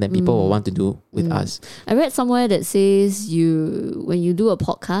lah, then people will want to do with us. I read somewhere that says when you do a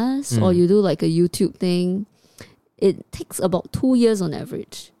podcast or you do like a YouTube thing, it takes about 2 years on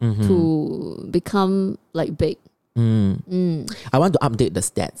average to become like big. I want to update the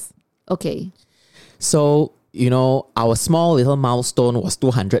stats. Okay. So, you know, our small little milestone was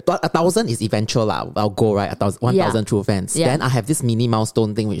 200. 1,000 is eventual lah. Our goal, right? 1,000 true fans. Yeah. Then I have this mini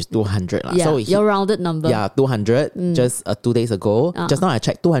milestone thing, which is 200 lah. Yeah, So we hit, your rounded number. 200 just 2 days ago. Just now I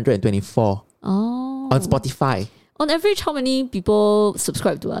checked 224 Oh. on Spotify. On average, how many people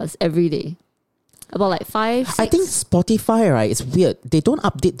subscribe to us every day? About like 5, 6? I think Spotify, right, it's weird. They don't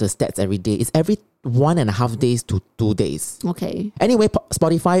update the stats every day. It's every 1.5 days to 2 days. Okay. Anyway,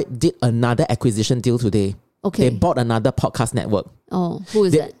 Spotify did another acquisition deal today. Okay. They bought another podcast network. Oh, who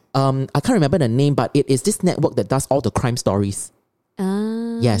is that? I can't remember the name, but it is this network that does all the crime stories.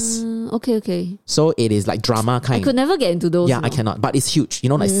 Yes. Okay. So it is like drama I kind. could never get into those. Yeah, you I know. cannot. But it's huge. You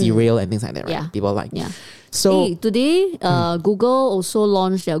know, like Serial and things like that, right? Yeah. People like. Yeah. So Hey, today, Google also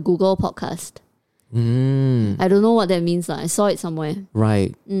launched their Google podcast. I don't know what that means. I saw it somewhere.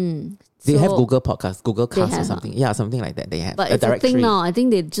 right. They So- have Google Podcast, Google Cast or have, something. Yeah, something like that. They have But a it's a directory. thing now. I think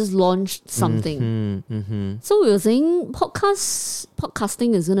they just launched something. So we were saying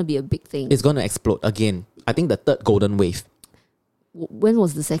podcasting is going to be a big thing. It's going to explode again. I think the third golden wave. When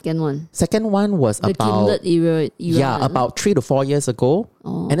was the second one? Second one was The about Gimlet era. yeah, about 3 to 4 years ago.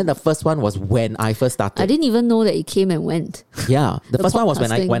 Oh. And then the first one was when I first started. I didn't even know that it came and went. Yeah, the first one was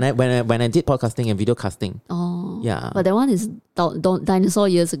podcasting. when I did podcasting and video casting. Oh. Yeah. But that one is dinosaur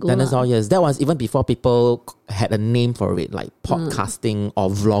years ago. Dinosaur years. That was even before people had a name for it, like podcasting or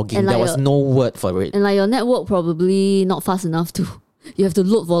vlogging. And There like was no word for it. And like your network probably not fast enough to. You have to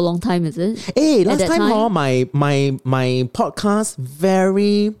load for a long time, is it? Hey, last that time, time? my podcast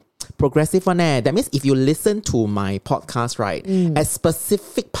very progressive one. That means if you listen to my podcast, right, at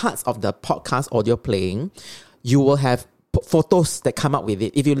specific parts of the podcast audio playing, you will have photos that come up with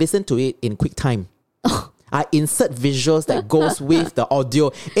it. If you listen to it in quick time. I insert visuals that goes with the audio.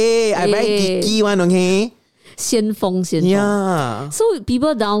 Hey, I very Hey. geeky one, okay? 先锋. Yeah. So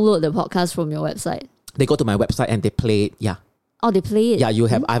people download the podcast from your website. They go to my website and they play it. Yeah. Oh, they play it. Yeah, you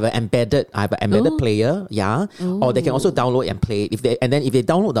have I have an embedded player, yeah. Or they can also download and play it. If they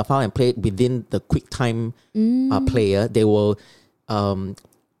download the file and play it within the QuickTime player, they will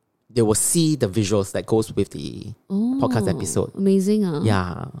see the visuals that goes with the podcast episode. Amazing.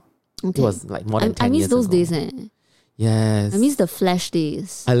 Yeah. Okay. It was like more than 10 I miss years those ago. days. Yes. I miss the Flash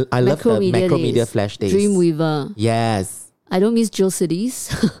days. I love the Macromedia Flash days. Dreamweaver. Yes. I don't miss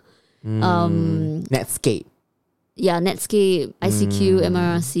GeoCities. Netscape. Yeah, Netscape, ICQ,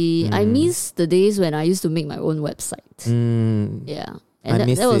 MRC. I miss the days when I used to make my own website. Yeah. I And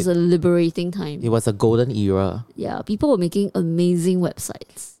miss that was it. a liberating time. It was a golden era. Yeah, people were making amazing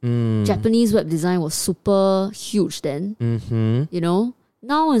websites. Japanese web design was super huge then. You know?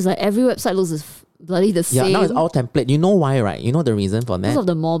 Now it's like every website looks bloody the Yeah, same. now it's all template. You know why, right? You know the reason for that? because of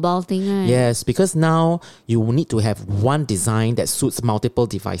the mobile thing, right? Yes, because now you need to have one design that suits multiple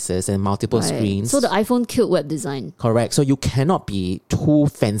devices and multiple Right. screens. So the iPhone killed web design. Correct. So you cannot be too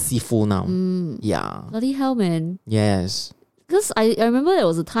fanciful now. Yeah. Bloody hell, man. Yes. Because I remember there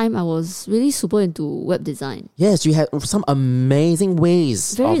was a time I was really super into web design. Yes, you had some amazing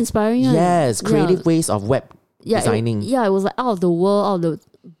ways. Very of, inspiring. Right? Yes, creative Yeah. ways of web designing. It was like out of the world, out of the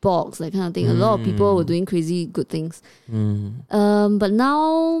box, that kind of thing. A lot of people were doing crazy good things. But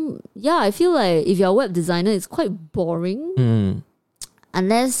now, yeah, I feel like if you're a web designer, it's quite boring.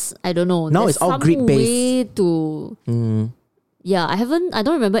 Unless, I don't know. Now there's it's all some grid-based. way to... Yeah, I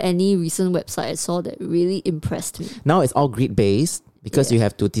don't remember any recent website I saw that really impressed me. Now it's all grid based because you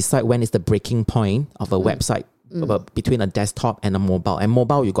have to decide when is the breaking point of a website between a desktop and a mobile. And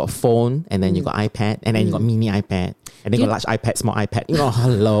mobile, you got phone, and then you got iPad, and then you got mini iPad, and then you got large iPad, small iPad. You know,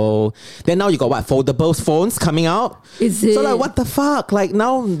 hello. Then now you got what? Foldable phones coming out. Is it? So like, what the fuck? Like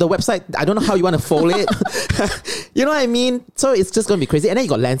now the website, I don't know how you want to fold it. You know what I mean? So it's just gonna be crazy. And then you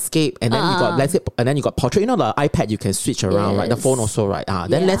got landscape, and then you got landscape, and then you got portrait. You know the iPad you can switch around, right? The phone Yes. also, right?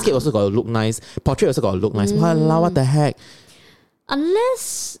 Then Yeah. landscape also got to look nice. Portrait also got to look nice. Walao, what the heck?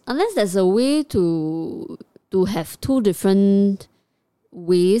 Unless there's a way to have two different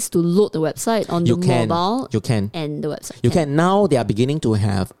ways to load the website on You the can. mobile You can. and the website. You can. Now they are beginning to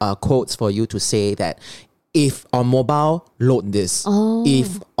have codes for you to say that if on mobile, load this.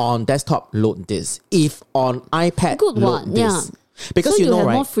 If on desktop, load this. If on iPad, Good load one, this. yeah. Because so you know, have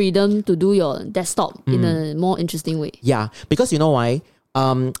right? more freedom to do your desktop in a more interesting way. Yeah, because you know why?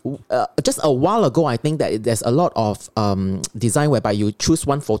 Just a while ago, I think that there's a lot of design whereby you choose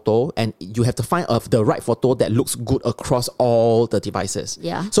one photo and you have to find the right photo that looks good across all the devices.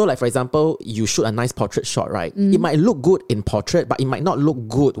 Yeah. So like, for example, you shoot a nice portrait shot, right? It might look good in portrait, but it might not look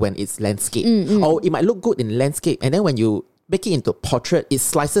good when it's landscape. Or it might look good in landscape, and then when you make it into portrait, it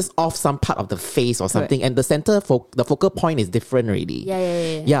slices off some part of the face or something, and the center, the focal point is different already.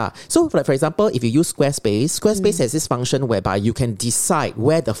 Yeah. So, like for example, if you use Squarespace has this function whereby you can decide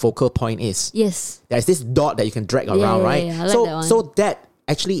where the focal point is. Yes. There's this dot that you can drag around, right? I like that one. So that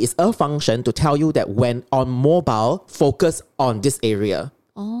actually is a function to tell you that when on mobile, focus on this area.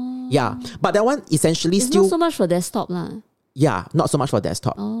 Oh. Yeah, but that one essentially It's still not so much for desktop lah. yeah, not so much for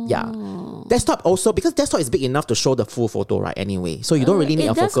desktop. Yeah, desktop also because desktop is big enough to show the full photo, right? Anyway, so you don't really need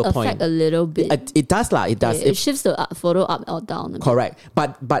a focal It does point. affect a little bit. It does lah. It does. It shifts the photo up or down. A bit. Correct.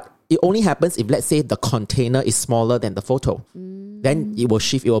 But it only happens if, let's say, the container is smaller than the photo. Then it will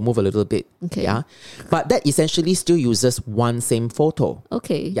shift, it will move a little bit. Okay. Yeah. But that essentially still uses one same photo.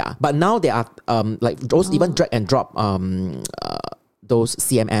 Okay. Yeah. But now there are like those even drag and drop those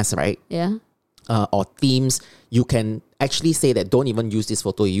CMS, right? Yeah. Or themes, you can actually say that don't even use this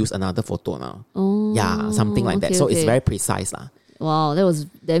photo, you use another photo now. Oh. Yeah, something like that. okay, So it's okay. very precise lah. Wow, that was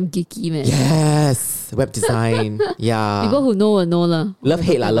damn geeky, man. Yes, web design. Yeah. People who know will know lah. Love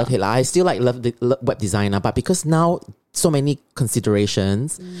hate lah. I still like love web design lah, but because now so many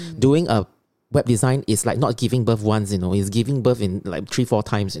considerations, doing a web design is like not giving birth once, it's giving birth in like 3-4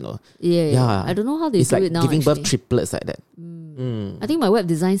 times, Yeah. I don't know how they It's do like it now. giving birth actually. triplets like that. I think my web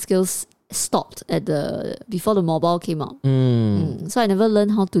design skills stopped at before the mobile came out. So I never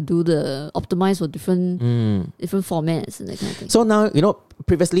learned how to do the optimize for different formats and that kind of thing. So now,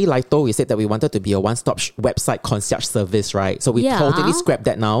 previously, Lito, we said that we wanted to be a one-stop website concierge service, right? So we Yeah. totally scrapped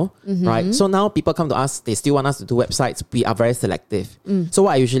that now, right? So now people come to us, they still want us to do websites. We are very selective. So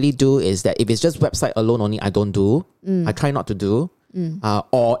what I usually do is that if it's just website alone only, I don't do. I try not to do.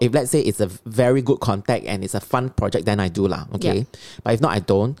 Or if let's say it's a very good contact and it's a fun project, then I do lah. Okay. Yeah. But if not, I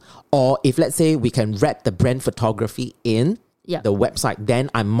don't. Or if let's say we can wrap the brand photography in the website, then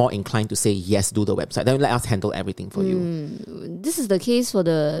I'm more inclined to say yes, do the website. Then let us handle everything for you. This is the case for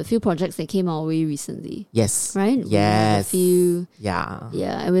the few projects that came our way recently. Yes. Right? We Yes. have a few. Yeah.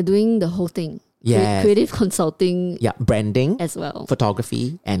 Yeah, and we're doing the whole thing. Yes. Creative consulting Yeah. Branding, as well.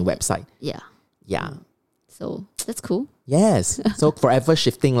 photography, and website. Yeah. Yeah. So that's cool. Yes. So forever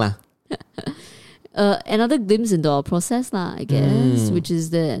shifting lah. Another glimpse into our process lah, I guess, which is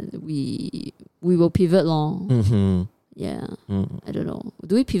that we will pivot long. Yeah. I don't know.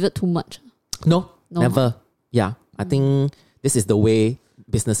 Do we pivot too much? No, No. never. Yeah. I think this is the way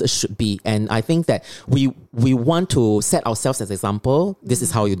businesses should be. And I think that we want to set ourselves as example. This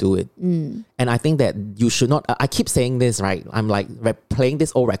is how you do it. And I think that you should not, I keep saying this, right? I'm like playing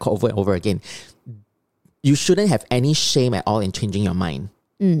this old record over and over again. You shouldn't have any shame at all in changing your mind.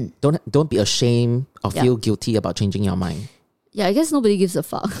 Don't be ashamed or feel guilty about changing your mind. Yeah, I guess nobody gives a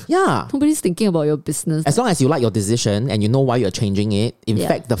fuck. Yeah. Nobody's thinking about your business. As long as you like your decision and you know why you're changing it. In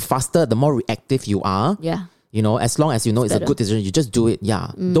fact, the faster, the more reactive you are. Yeah. As long as you know it's a better. good decision, you just do it. Yeah.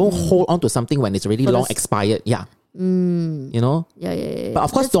 Don't hold on to something when it's already long expired. Yeah. Yeah. But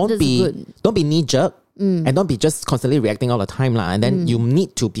of course, That's good. don't be knee jerk and don't be just constantly reacting all the time. And then you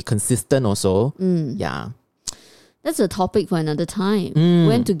need to be consistent also. Yeah. That's a topic for another time.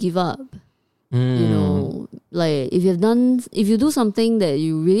 When to give up. Like if you do something that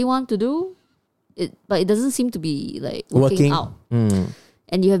you really want to do, but it doesn't seem to be like working out.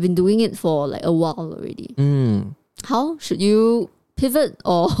 And you have been doing it for like a while already. How should you pivot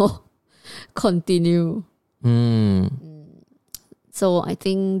or continue? So I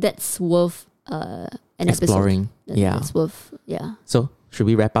think that's worth an Exploring. episode. It's worth, So should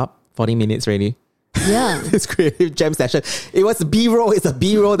we wrap up? 40 minutes ready. Yeah. This creative jam session. It was B-roll. It's a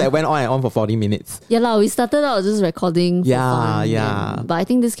B-roll that went on and on for 40 minutes. Yeah, we started out just recording for fun. Yeah. But I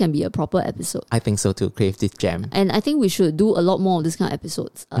think this can be a proper episode. I think so too. Creative jam. And I think we should do a lot more of this kind of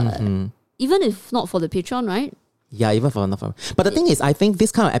episodes. Even if not for the Patreon, right? Yeah, even for another. But the thing is, I think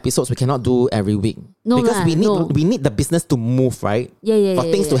this kind of episodes we cannot do every week. No because lah, we need the business to move, right? Yeah. For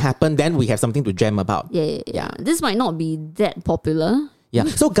things to happen, then we have something to jam about. Yeah. This might not be that popular. Yeah.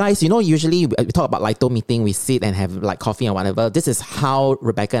 So guys, usually we talk about Lito meeting, we sit and have like coffee or whatever. This is how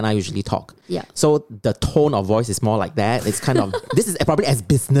Rebecca and I usually talk. Yeah. So the tone of voice is more like that. It's kind of, this is probably as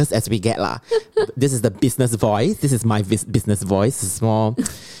business as we get lah. This is the business voice. This is my business voice. It's more,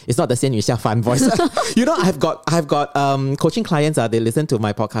 it's not the Xian Yu Xia Fan voice. I've got coaching clients, they listen to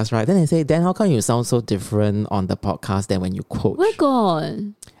my podcast, right? Then they say, Dan, how come you sound so different on the podcast than when you coach? Where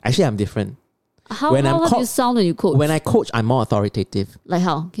God? Actually, I'm different. How do you sound when you coach? When I coach, I'm more authoritative. Like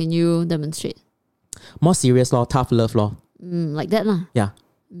how? Can you demonstrate? More serious law, tough love law. Like that lah. Yeah.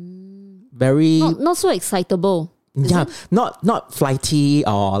 Very... Not so excitable. Yeah, not flighty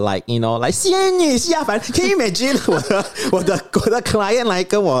or like, like 仙女下凡. Can you imagine 我的 client 来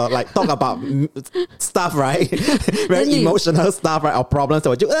跟我 like talk about stuff, right? Very emotional stuff, right? Or problems.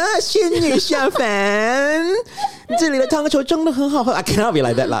 我就仙女下凡这里的汤球蒸得很好喝. I cannot be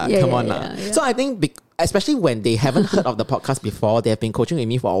like that lah. Come on lah. So I think especially when they haven't heard of the podcast before, they have been coaching with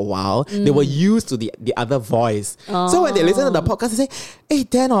me for a while. They were used to the other voice. So when they listen to the podcast, they say, hey,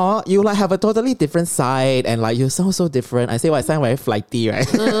 Dan, you like have a totally different side and like you sound so different. I say, well, I sound very flighty,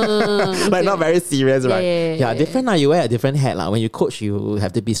 right? Like not very serious, right? Yeah, different. You wear a different hat. When you coach, you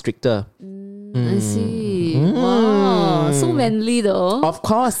have to be stricter. I see. really? Wow, so manly though. Of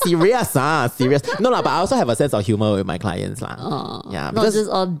course, serious. Serious. No, but I also have a sense of humor with my clients. Yeah, Not just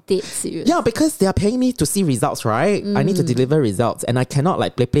all dead serious. yeah, because they are paying me to see results, right? I need to deliver results and I cannot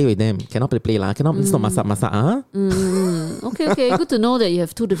like play with them. Cannot play lah. Cannot, it's not masak. Okay. Good to know that you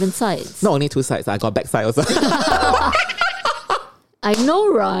have two different sides. Not only two sides, I got backside also. I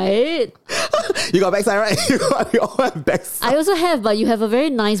know, right? You got backside, right? You all have backside. I also have, but you have a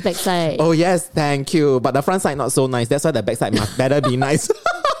very nice backside. Oh yes, thank you. But the front side not so nice. That's why the backside must better be nice.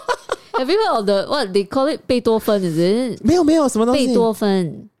 Have you heard of the what they call it 贝多芬? Is it? 没有什么东西。贝多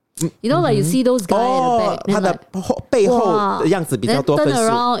芬. You know, like you see those guys at the back. 他的背后的样子比较多分 Then 数。 turn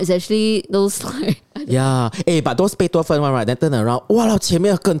around is actually those like. Yeah, but those 贝多芬 one right, then turn around, 哇，前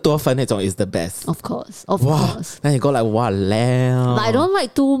面更多分那种 is the best. Of course, of Wow. course. Then you go like, wow, But I don't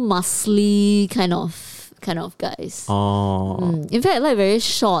like too muscly kind of guys. In fact, I like very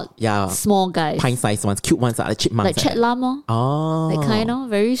short, small guys. Pint sized ones, cute ones, like chipmunks. Like Chet Lam, that kind of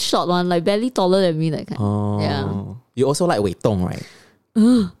very short one, like barely taller than me, that kind. Yeah. You also like Wei Dong, right?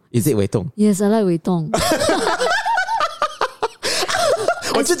 Is it Wei Dong? Yes, I like Wei Dong.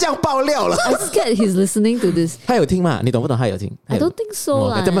 我就这样爆料了。 I'm scared he's listening to this. 他有听吗？你懂不懂？他有听。 I don't think so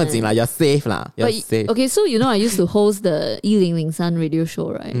那这么紧啦， you're safe 啦 But, you're safe. okay, so you know I used to host the 100 radio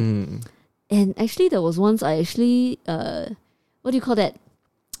show, right? And actually there was once I actually what do you call that?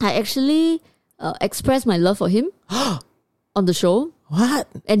 I actually expressed my love for him on the show. What?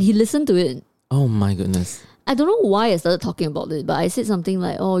 And he listened to it. Oh my goodness. I don't know why I started talking about it, but I said something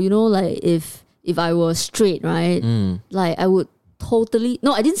like, oh, you know, like if I were straight, right? Like I would totally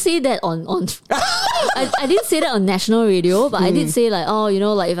no, I didn't say that on I didn't say that on national radio, but I did say like, oh, you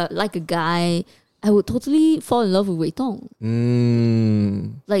know, like if I like a guy, I would totally fall in love with Wei Dong.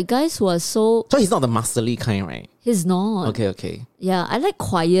 Like guys who are so he's not the masterly kind, right? He's not. Okay. Yeah, I like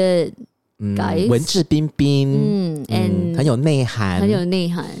quiet guys. 文质彬彬 and 很有内涵。很有内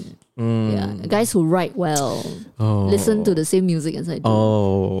涵. Yeah, guys who write well, listen to the same music as I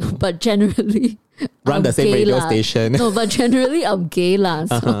do. But generally, run I'm the same gay radio lah. station. No, but generally I'm gay lah.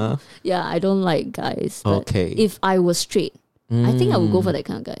 So yeah, I don't like guys. But Okay. if I was straight, I think I would go for that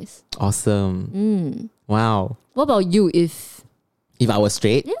kind of guys. Awesome. Wow. What about you? If I was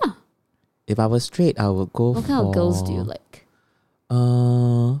straight? Yeah. If I was straight, I would go What kind of girls do you like?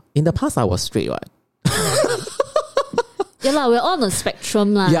 In the past, I was straight, right? Yeah lah, we're all on a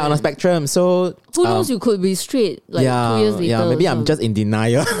spectrum lah. Yeah, on a spectrum. So who knows, you could be straight like 2 years later. Yeah, maybe I'm just in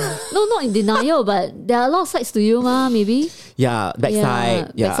denial. No, not in denial, but there are a lot of sides to you, maybe. Yeah,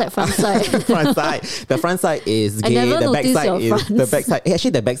 backside. Yeah. Backside, front side. Front side. The front side is gay. never The noticed backside your is the backside.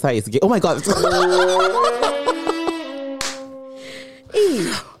 Actually, the backside is gay. Oh my god.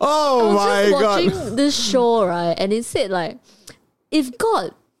 Oh my just god. watching this show, right? And it said like, if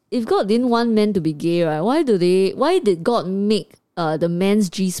God didn't want men to be gay, right? Why did God make the man's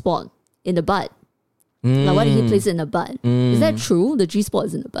G-spot in the butt? Like why did he place it in the butt? Is that true? The G-spot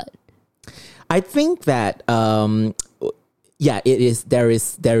is in the butt. I think that yeah, it is. There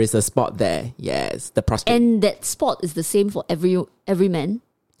is a spot there. Yes, the prostate. And that spot is the same for every man.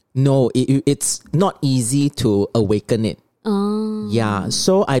 No, it's not easy to awaken it. Yeah,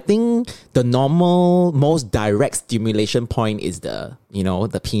 so I think the normal, most direct stimulation point is the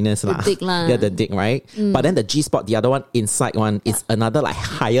penis The dick lah. Yeah, the dick, right? But then the G spot, the other one inside one is another like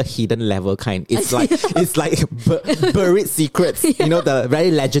higher hidden level kind. It's like buried secrets. You know, the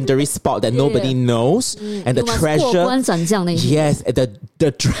very legendary spot that nobody knows, and the You must treasure. 过关斩将那些. Yes,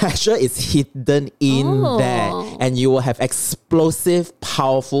 the treasure is hidden in there, and you will have explosive,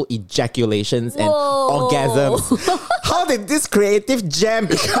 powerful ejaculations and orgasms. How did this creative gem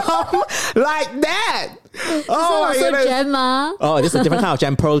become like that? Oh my So goodness! jam Oh, this is a different kind of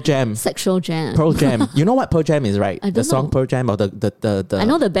jam. Pearl jam. Sexual jam. Pearl jam. You know what Pearl jam is, right? I don't The song know. Pearl Jam or the I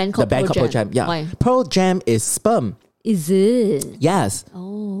know the band called Pearl Jam. Yeah. Why? Pearl jam is sperm. Is it? Yes.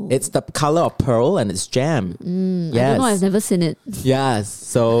 Oh. It's the color of pearl and it's jam. I Yes. don't know, I've never seen it. Yes.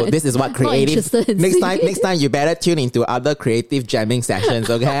 So this is what Not creative. interested in Next seeing time you better tune into other creative jamming sessions,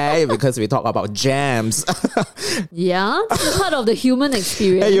 okay? Because we talk about jams. Yeah, it's part of the human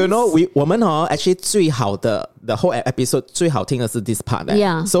experience. Hey, you know, 我们actually 最好的 the whole episode 最好听的是 this part.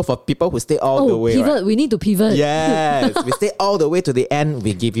 Yeah. So for people who stay all the way, pivot. right? We need to pivot. Yes, we stay all the way to the end.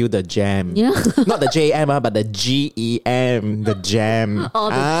 We give you the jam. Yeah. Not the JM, but the GEM, the jam. Oh,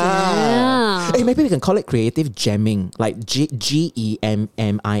 the jam. Hey, maybe we can call it creative jamming, like GEMMING.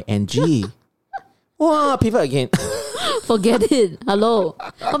 Wow, pivot again. Forget it. Hello.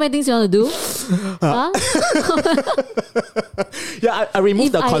 How many things you want to do? Huh? Yeah, I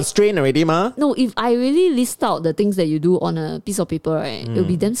removed the constraint already, ma. No, if I really list out the things that you do on a piece of paper, right, it'll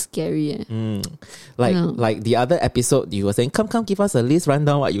be damn scary. Like the other episode, you were saying, come, give us a list, run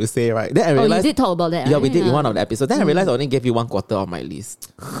down what you say, right? Then I Oh, realized, you did talk about that. yeah, right? we did in one of the episodes. Then I realized I only gave you 1/4 of my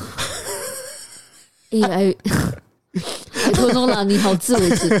list. I don't know lah. 你好自为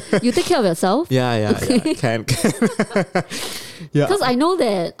之. You take care of yourself. Yeah, can. Yeah. Because I know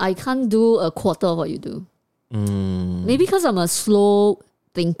that I can't do 1/4 of what you do. Maybe because I'm a slow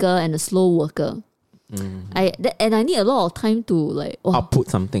thinker and a slow worker. And I need a lot of time to like output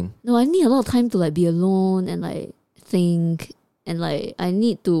something. No, I need a lot of time to like be alone and like think, and like I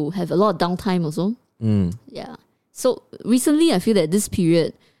need to have a lot of downtime also. Yeah. So recently I feel that this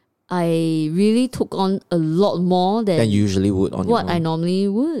period I really took on a lot more than you usually would on what your I own. normally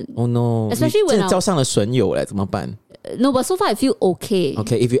would. Oh no. Especially when 这交上了损友了，怎么办? No, but so far I feel okay.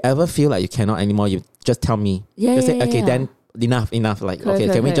 Okay, if you ever feel like you cannot anymore, you just tell me. Yeah, Just say, yeah, okay, yeah. then enough. Like, Correct, okay,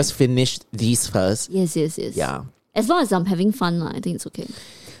 can we correct. just finish these first? Yes. Yeah. As long as I'm having fun, I think it's okay.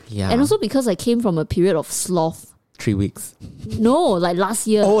 Yeah. And also because I came from a period of sloth. 3 weeks. No, like last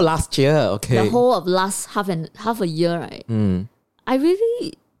year. Oh, last year. Okay. The whole of last half a year, right? I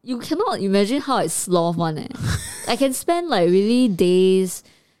really, you cannot imagine how I sloth one. I can spend like really days,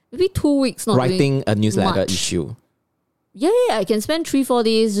 maybe 2 weeks not writing doing a newsletter much. issue. Yeah, I can spend 3-4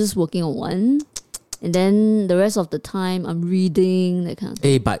 days just working on one. And then the rest of the time I'm reading, that kind of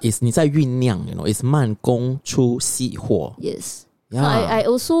thing. But it's 你在酝酿, you know, it's 慢工出细货. Yes. Yeah. So I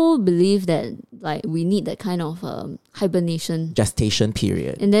also believe that like we need that kind of hibernation. Gestation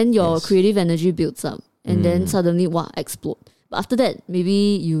period. And then your Yes. creative energy builds up. And then suddenly, explode. But after that,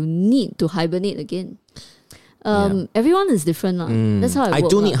 maybe you need to hibernate again. Everyone is different. That's how I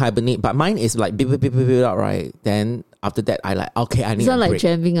work, do need hibernate, but mine is like build out, right? Then after that, I like, okay, I need It's not a like break.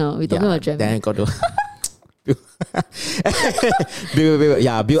 jamming out. We're talking about jamming. Then I got to build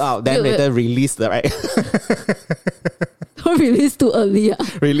out. Then Build it. later release the right, Don't release too early.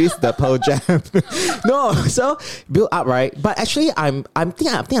 release the Pearl Jam. No, so build up, right? But actually, I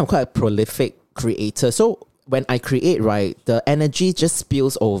think I'm quite a prolific creator. So when I create, right, the energy just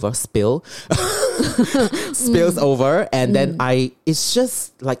spills over, spills over, and then it's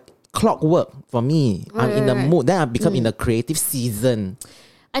just like clockwork for me. I'm in the mood. Then I become in the creative season.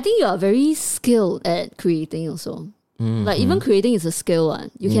 I think you are very skilled at creating also. Like even creating is a skill.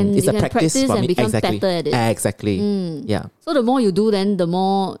 You can, It's you a can practice for and me. become Exactly. better at it. Exactly. Yeah. So the more you do, then the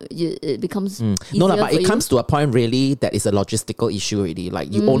more it becomes easier No, but for it you. comes to a point really that is a logistical issue already.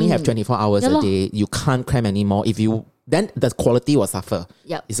 Like you only have 24 hours Yeah a lor. day. You can't cram anymore. Then the quality will suffer.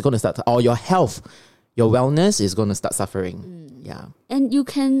 Yep. It's going to start, or your health, your wellness is going to start suffering. Yeah. And you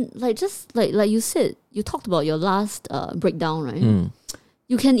can like just like you said, you talked about your last breakdown, right?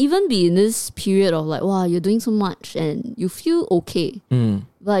 You can even be in this period of like, wow, you're doing so much and you feel okay.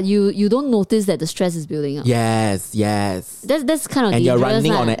 But you don't notice that the stress is building up. Yes. That's kind of And dangerous. you're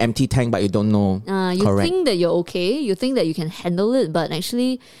running on lah. an empty tank, but you don't know. You Correct. think that you're okay. You think that you can handle it, but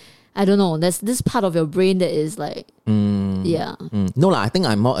actually, I don't know. There's this part of your brain that is like, yeah. No, I think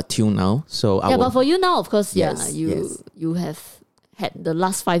I'm more attuned now. So I Yeah, will, but for you now, of course, Yes, you have had the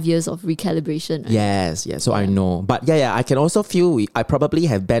last 5 years of recalibration. Right? Yes. So I know. But yeah, I can also feel I probably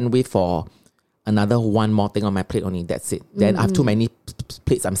have bandwidth for another one more thing on my plate only. That's it. Then I have too many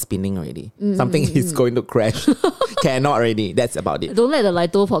plates I'm spinning already. Something is going to crash. Cannot already. That's about it. Don't let the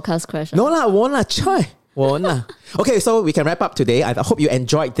Lito podcast crash. No lah, won't lah, chai. Won't lah. Okay, so we can wrap up today. I hope you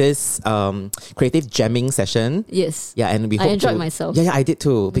enjoyed this creative jamming session. Yes. Yeah, and we I hope enjoyed to- myself. Yeah, I did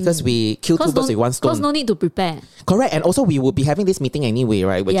too. Because we killed two birds with one Because stone. no need to prepare. Correct. And also we will be having this meeting anyway,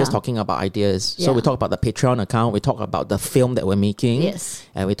 right? We're just Yeah. talking about ideas. So Yeah. we talk about the Patreon account, we talk about the film that we're making. Yes.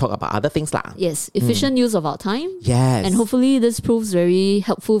 And we talk about other things lah. Yes. Efficient use of our time. Yes. And hopefully this proves very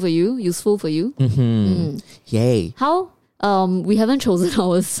helpful for you, useful for you. Yay. How? We haven't chosen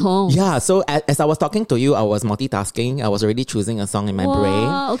our song. Yeah, so as I was talking to you, I was multitasking. I was already choosing a song in my brain.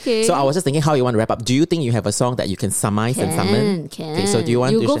 Okay. So I was just thinking how you want to wrap up. Do you think you have a song that you can surmise and summon? Can. Okay, so do you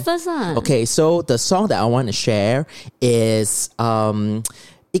want to go share? first lah. Okay, so the song that I want to share is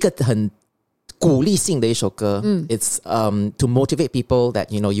一个很鼓励性的一首歌. It's to motivate people that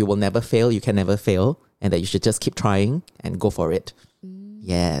you will never fail, you can never fail, and that you should just keep trying and go for it.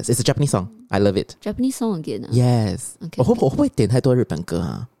 Yes, it's a Japanese song. I love it. Japanese song again. Yes. Okay. 我会不会点太多日本歌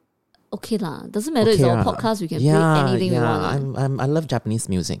啊? Okay lah. Doesn't matter. It's Okay our lah. podcast. We can Yeah, play anything we yeah. want. I love Japanese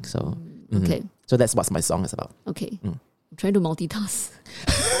music, so Okay. so that's what my song is about. Okay. I'm trying to multitask.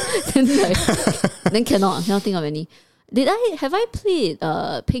 then cannot think of any. Have I played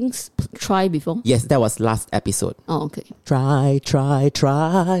Pink's Try before? Yes, that was last episode. Oh, okay. Try.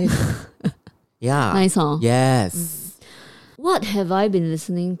 Yeah. Nice, huh? Yes. What have I been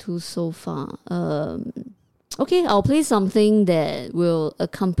listening to so far? Okay, I'll play something that will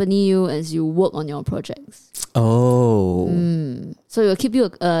accompany you as you work on your projects. Oh. So it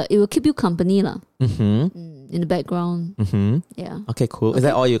will keep you company lah. Mm-hmm. In the background. Mm-hmm. Yeah. Okay, cool. Is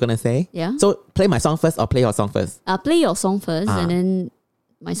that all you're gonna say? Yeah. So play my song first or play your song first? Play your song first and then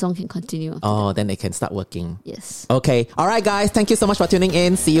my song can continue. Oh, then they can start working. Yes. Okay. All right, guys. Thank you so much for tuning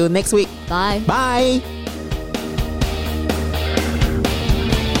in. See you next week. Bye. Bye.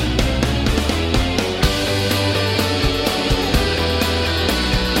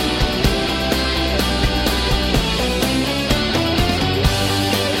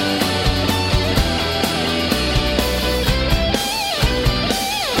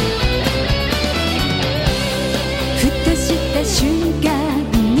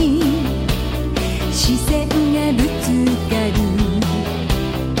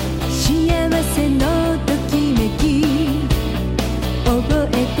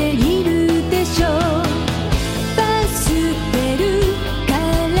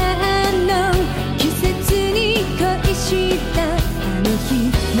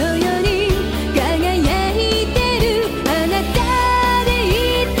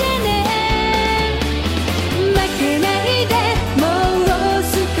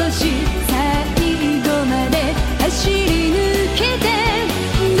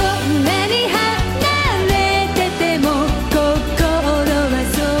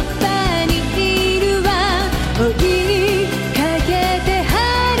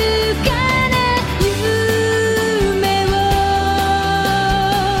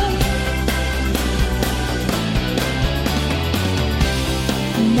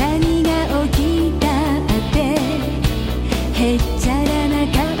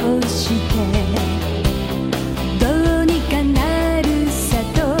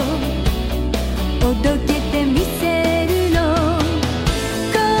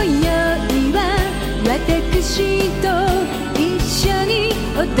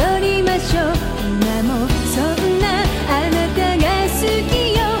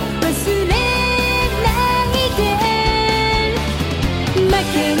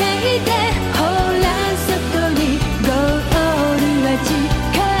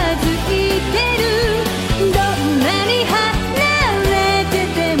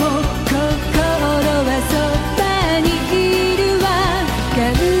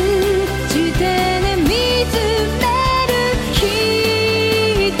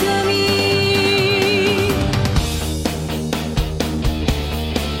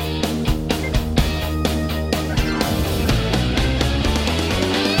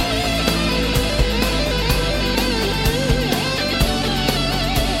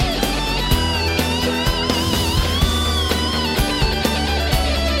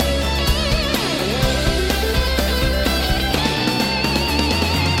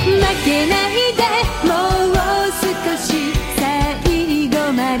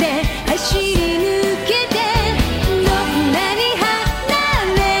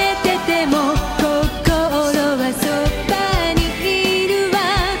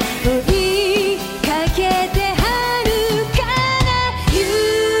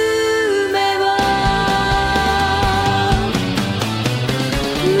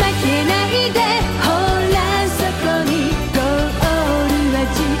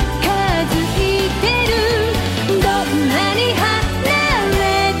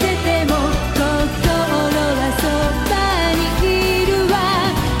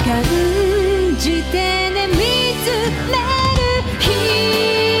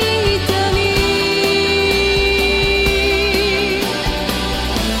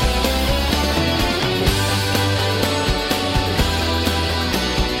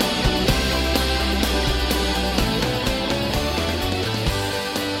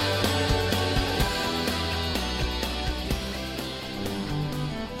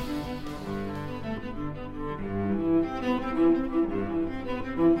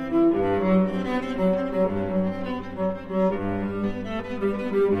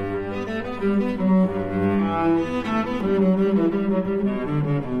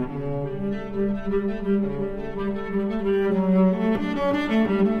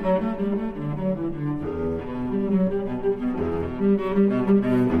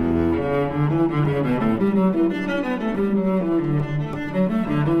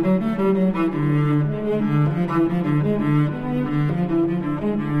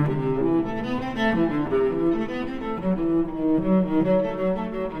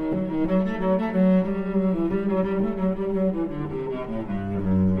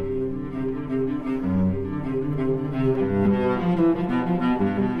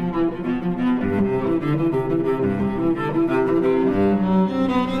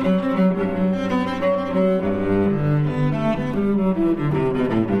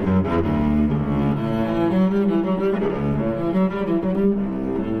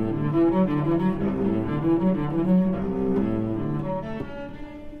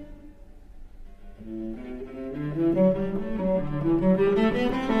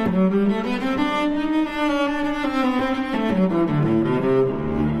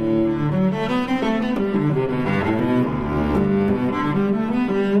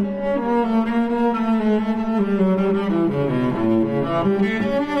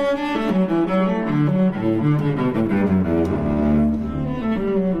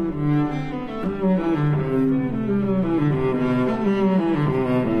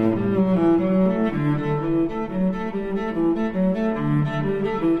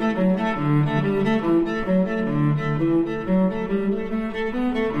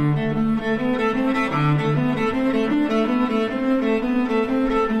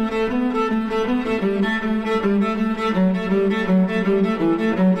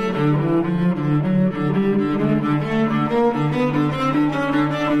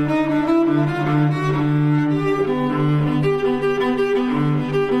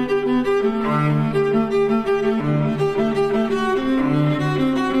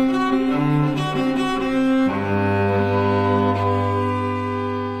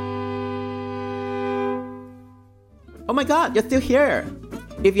 Oh my god, you're still here!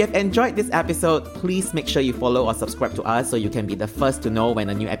 If you have enjoyed this episode, please make sure you follow or subscribe to us so you can be the first to know when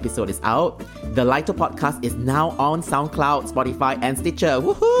a new episode is out. The Lito Podcast is now on SoundCloud, Spotify, and Stitcher.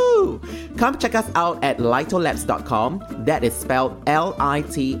 Woohoo! Come check us out at litolabs.com. That is spelled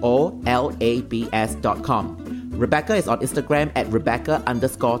LITOLABS.com. Rebecca is on Instagram at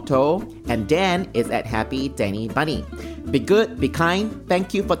Rebecca_Toe, and Dan is at Happy Danny Bunny. Be good, be kind,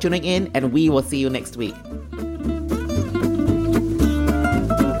 thank you for tuning in, and we will see you next week.